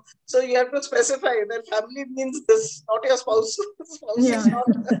 So you have to specify that family means this, not your spouse. Spouse is not.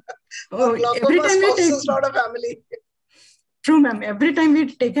 Glaucoma spouse is not a family. True, ma'am. Every time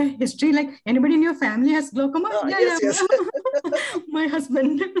we take a history, like anybody in your family has glaucoma? Yes. My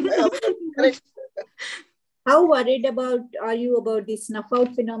husband. Correct. How worried are you about the snuff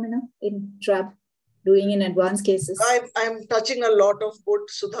out phenomena in TRAB doing in advanced cases? I'm touching a lot of wood,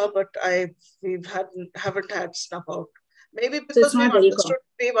 Sudha, but we haven't had snuff out. Maybe because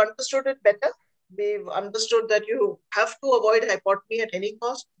we've understood it better. We've understood that you have to avoid hypotony at any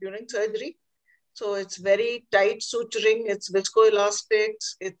cost during surgery. So it's very tight suturing, it's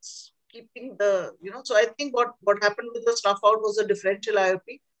viscoelastics, it's keeping the, so I think what happened with the snuff out was a differential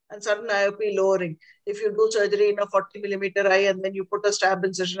IOP and sudden IOP lowering. If you do surgery in a 40 millimeter eye and then you put a stab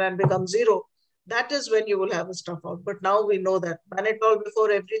incision and become 0, that is when you will have a snuff out. But now we know that. Mannitol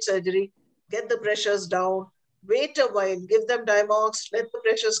before every surgery, get the pressures down, wait a while, give them Dimox, let the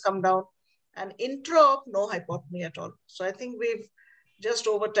pressures come down, and intra-op, no hypotony at all. So I think we've just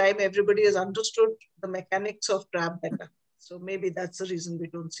over time, everybody has understood the mechanics of TRAB better. So maybe that's the reason we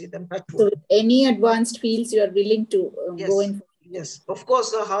don't see them. So with any advanced fields, you are willing to go in? Yes, of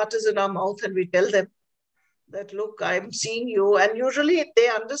course, the heart is in our mouth and we tell them that, look, I'm seeing you. And usually they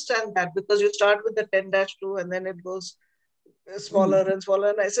understand that because you start with the 10-2 and then it goes smaller and smaller.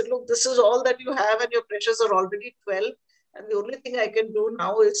 And I said, look, this is all that you have and your pressures are already 12. And the only thing I can do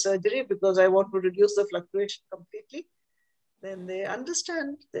now is surgery because I want to reduce the fluctuation completely. Then they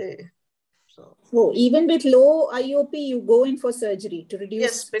understand. So even with low IOP, you go in for surgery to reduce?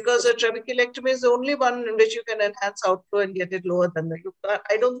 Yes, because a trabeculectomy is the only one in which you can enhance outflow and get it lower than that.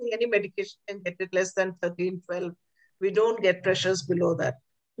 I don't think any medication can get it less than 13, 12. We don't get pressures below that.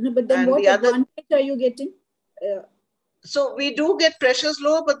 No, but then what advantage are you getting? So we do get pressures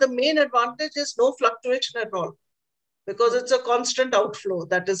lower, but the main advantage is no fluctuation at all. Because it's a constant outflow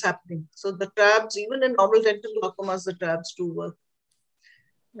that is happening. So the TRABs, even in normal dental glaucomas, the TRABs do work.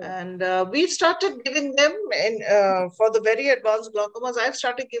 And we've started giving them, for the very advanced glaucomas, I've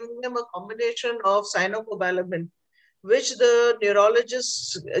started giving them a combination of cyanocobalamin, which the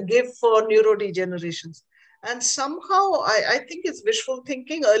neurologists give for neurodegenerations. And somehow, I think it's wishful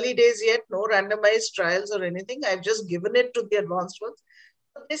thinking, early days yet, no randomized trials or anything. I've just given it to the advanced ones.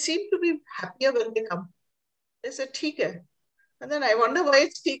 But they seem to be happier when they come. They said, "ठीक है." And then I wonder why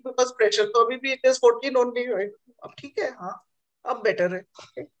it's ठीक because pressure. So maybe it is 14 only. अब ठीक है, हाँ, अब better है.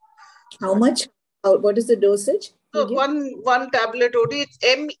 Okay. How much? What is the dosage? So one tablet OD. It's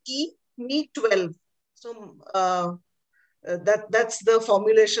Me12. So that's the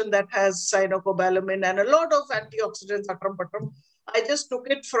formulation that has cyanocobalamin and a lot of antioxidants. I just took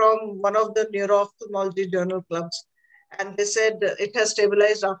it from one of the neuro-ophthalmology journal clubs, and they said it has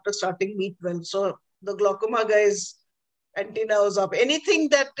stabilized after starting Me12. So the glaucoma guys' antenna was up. Anything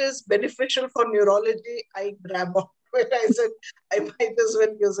that is beneficial for neurology, I grab on. When I said I might as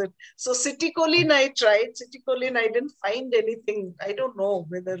well use it. So citicoline I tried. Citicoline I didn't find anything. I don't know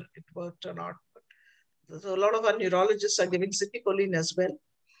whether it worked or not. But So a lot of our neurologists are giving citicoline as well.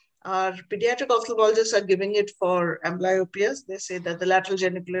 Our pediatric ophthalmologists are giving it for amblyopias. They say that the lateral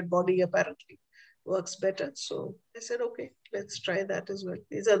geniculate body apparently works better. So I said, okay, let's try that as well.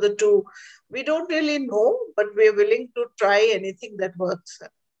 These are the two. We don't really know, but we're willing to try anything that works,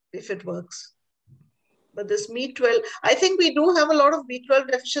 if it works. But this B12, I think we do have a lot of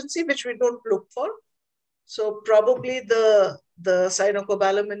B12 deficiency, which we don't look for. So probably the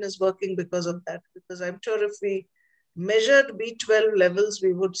cyanocobalamin is working because of that. Because I'm sure if we measured B12 levels,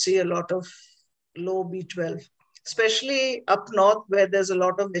 we would see a lot of low B12, especially up north where there's a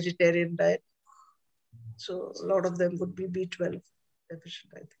lot of vegetarian diet. So a lot of them would be B12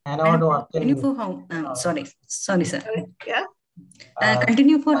 deficient, I think. And I want to continue for how? Sorry, sir. Yeah.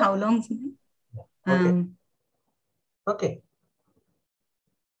 Continue for how long? Okay. Okay.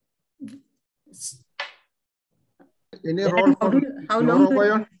 Any role for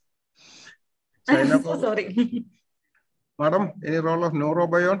neurobiome? I'm so sorry. Madam, any role of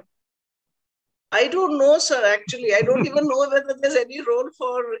neurobiome? I don't know, sir, actually. I don't even know whether there's any role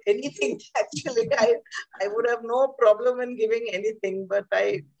for anything, actually. I would have no problem in giving anything, but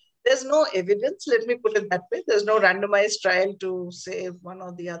there's no evidence, let me put it that way. There's no randomized trial to say one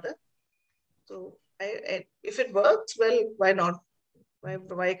or the other. So if it works, well, why not?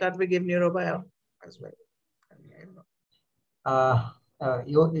 Why can't we give neurobiome as well?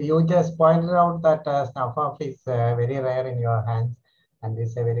 You just pointed out that snuff is very rare in your hands, and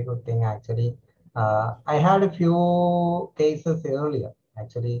it's a very good thing actually. I had a few cases earlier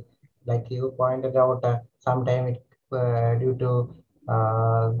actually, like you pointed out. Sometime it due to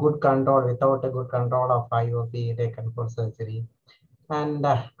good control, without a good control of IOP taken for surgery. And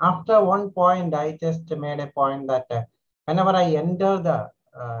after one point, I just made a point that whenever I enter the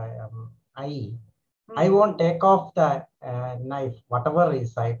eye, I won't take off the knife, whatever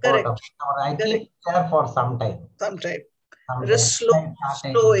is I thought of. Or I keep there for some time. Just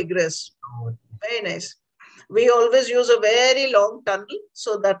slow egress. Very nice. We always use a very long tunnel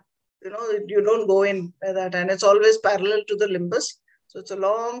so that you don't go in by that, and it's always parallel to the limbus. So it's a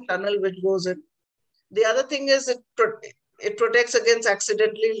long tunnel which goes in. The other thing is it protects against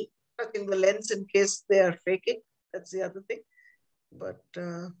accidentally touching the lens in case they are faking. That's the other thing. But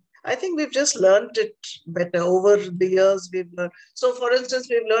I think we've just learned it better over the years. We've learned. So, for instance,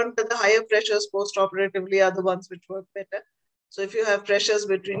 we've learned that the higher pressures post-operatively are the ones which work better. So, if you have pressures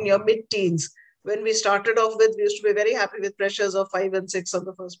between your mid-teens, when we started off with, we used to be very happy with pressures of 5 and 6 on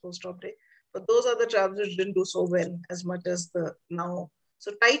the first post-op day. But those are the trabs which didn't do so well as much as the now.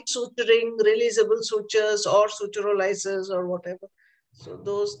 So, tight suturing, releasable sutures, or suturolysis, or whatever. So,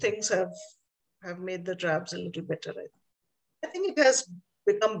 those things have made the trabs a little better. I think it has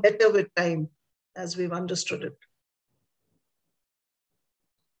become better with time as we've understood it.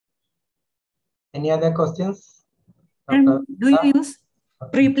 Any other questions? And do you use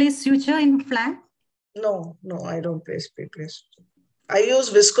pre-placed suture in flank? No, I don't place pre-placed. I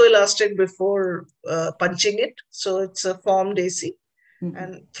use viscoelastic before punching it. So it's a formed AC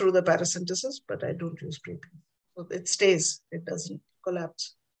and through the paracentesis, but I don't use pre-placed. So it stays, it doesn't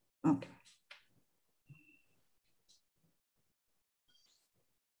collapse. Okay.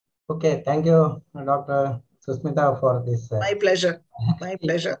 Okay, thank you, Dr. Sushmita, for this. My pleasure. My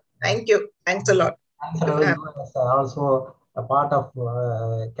pleasure. Thank you. Thanks a lot. Also a part of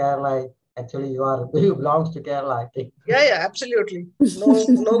Kerala. Actually, you belongs to Kerala, I think. Yeah, absolutely.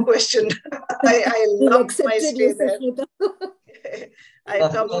 No question. I love my stay there.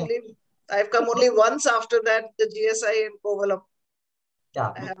 I've come only once after that, the GSI in Kovalam.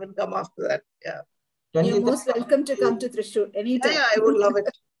 Yeah. I haven't come after that. Yeah. You're most welcome to come to Thrissur anytime. Yeah, I would love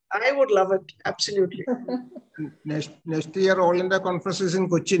it. I would love it. Absolutely. Next year, All India Conference is in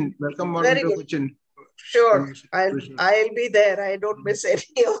Cochin. Welcome to Cochin. Sure. I'll be there. I don't miss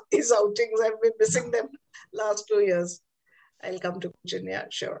any of these outings. I've been missing them last 2 years. I'll come to Cochin. Yeah,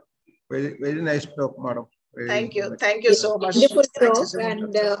 sure. Very, very nice talk, madam. Thank you. Thank you so much. Wonderful talk.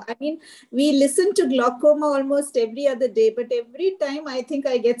 And I mean, we listen to glaucoma almost every other day, but every time I think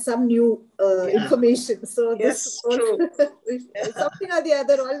I get some new information. So this true. Something or the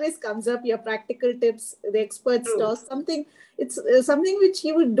other always comes up. Your practical tips, the experts talk, something. It's something which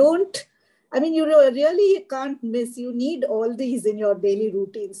you don't. I mean, you really can't miss. You need all these in your daily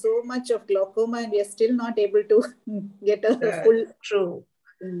routine. So much of glaucoma, and we are still not able to get a full. True.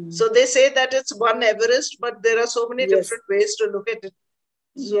 So they say that it's one Everest, but there are so many different ways to look at it.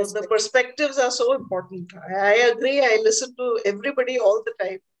 So the perspectives are so important. I agree. I listen to everybody all the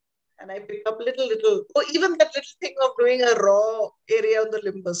time. And I pick up little, even that little thing of doing a raw area on the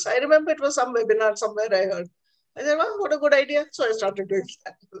limbus. I remember it was some webinar somewhere I heard. I said, well, what a good idea. So I started doing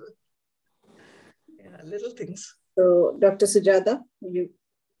that. little things. So, Dr. Sujata, you.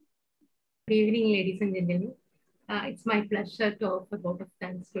 Good evening, ladies and gentlemen. It's my pleasure to offer vote of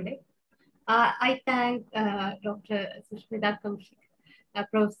thanks today. I thank Dr. Sushmita Kaushik,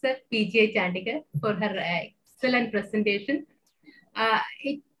 Professor PGH Chandigarh, for her excellent presentation.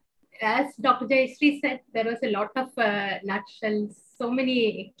 As Dr. Jayashree said, there was a lot of nutshells, so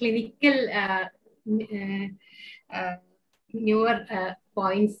many clinical newer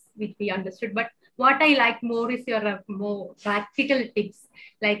points which we understood. But what I like more is your more practical tips,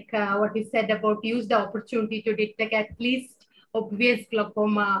 like what you said about use the opportunity to detect at least obvious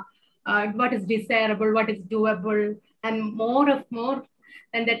glaucoma, what is desirable, what is doable, and more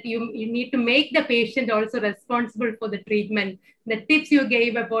and that you need to make the patient also responsible for the treatment. The tips you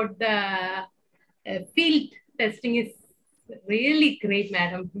gave about the field testing is really great,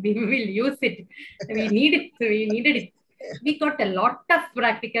 madam. We will use it. We need it. We needed it. We got a lot of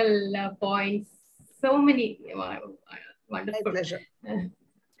practical points. So many wonderful. My pleasure.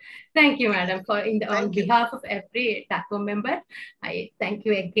 Thank you, madam. On behalf of every TACO member, I thank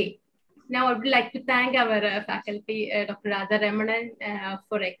you again. Now, I would like to thank our faculty, Dr. Radha Ramanan,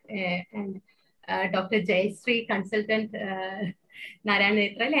 and Dr. Jayashree, consultant Narayan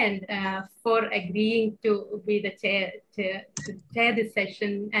Netral, and for agreeing to be the to chair this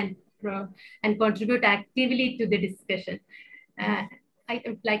session and contribute actively to the discussion. I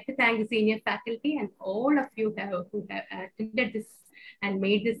would like to thank the senior faculty and all of you who have attended this and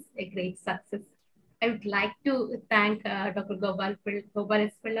made this a great success. I would like to thank Dr.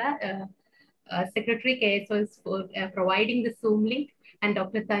 Gopalaspilla, Secretary KSOS, for providing the Zoom link, and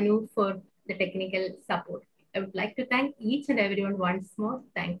Dr. Tanu for the technical support. I would like to thank each and everyone once more.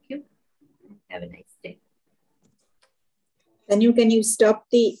 Thank you. Have a nice day. Tanu, can you stop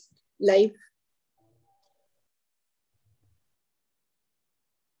the live?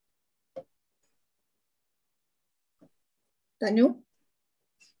 Tanu?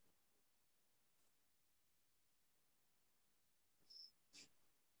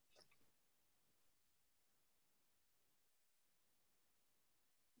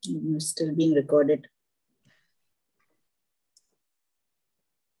 You're still being recorded.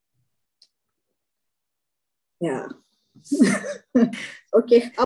 Yeah. Okay.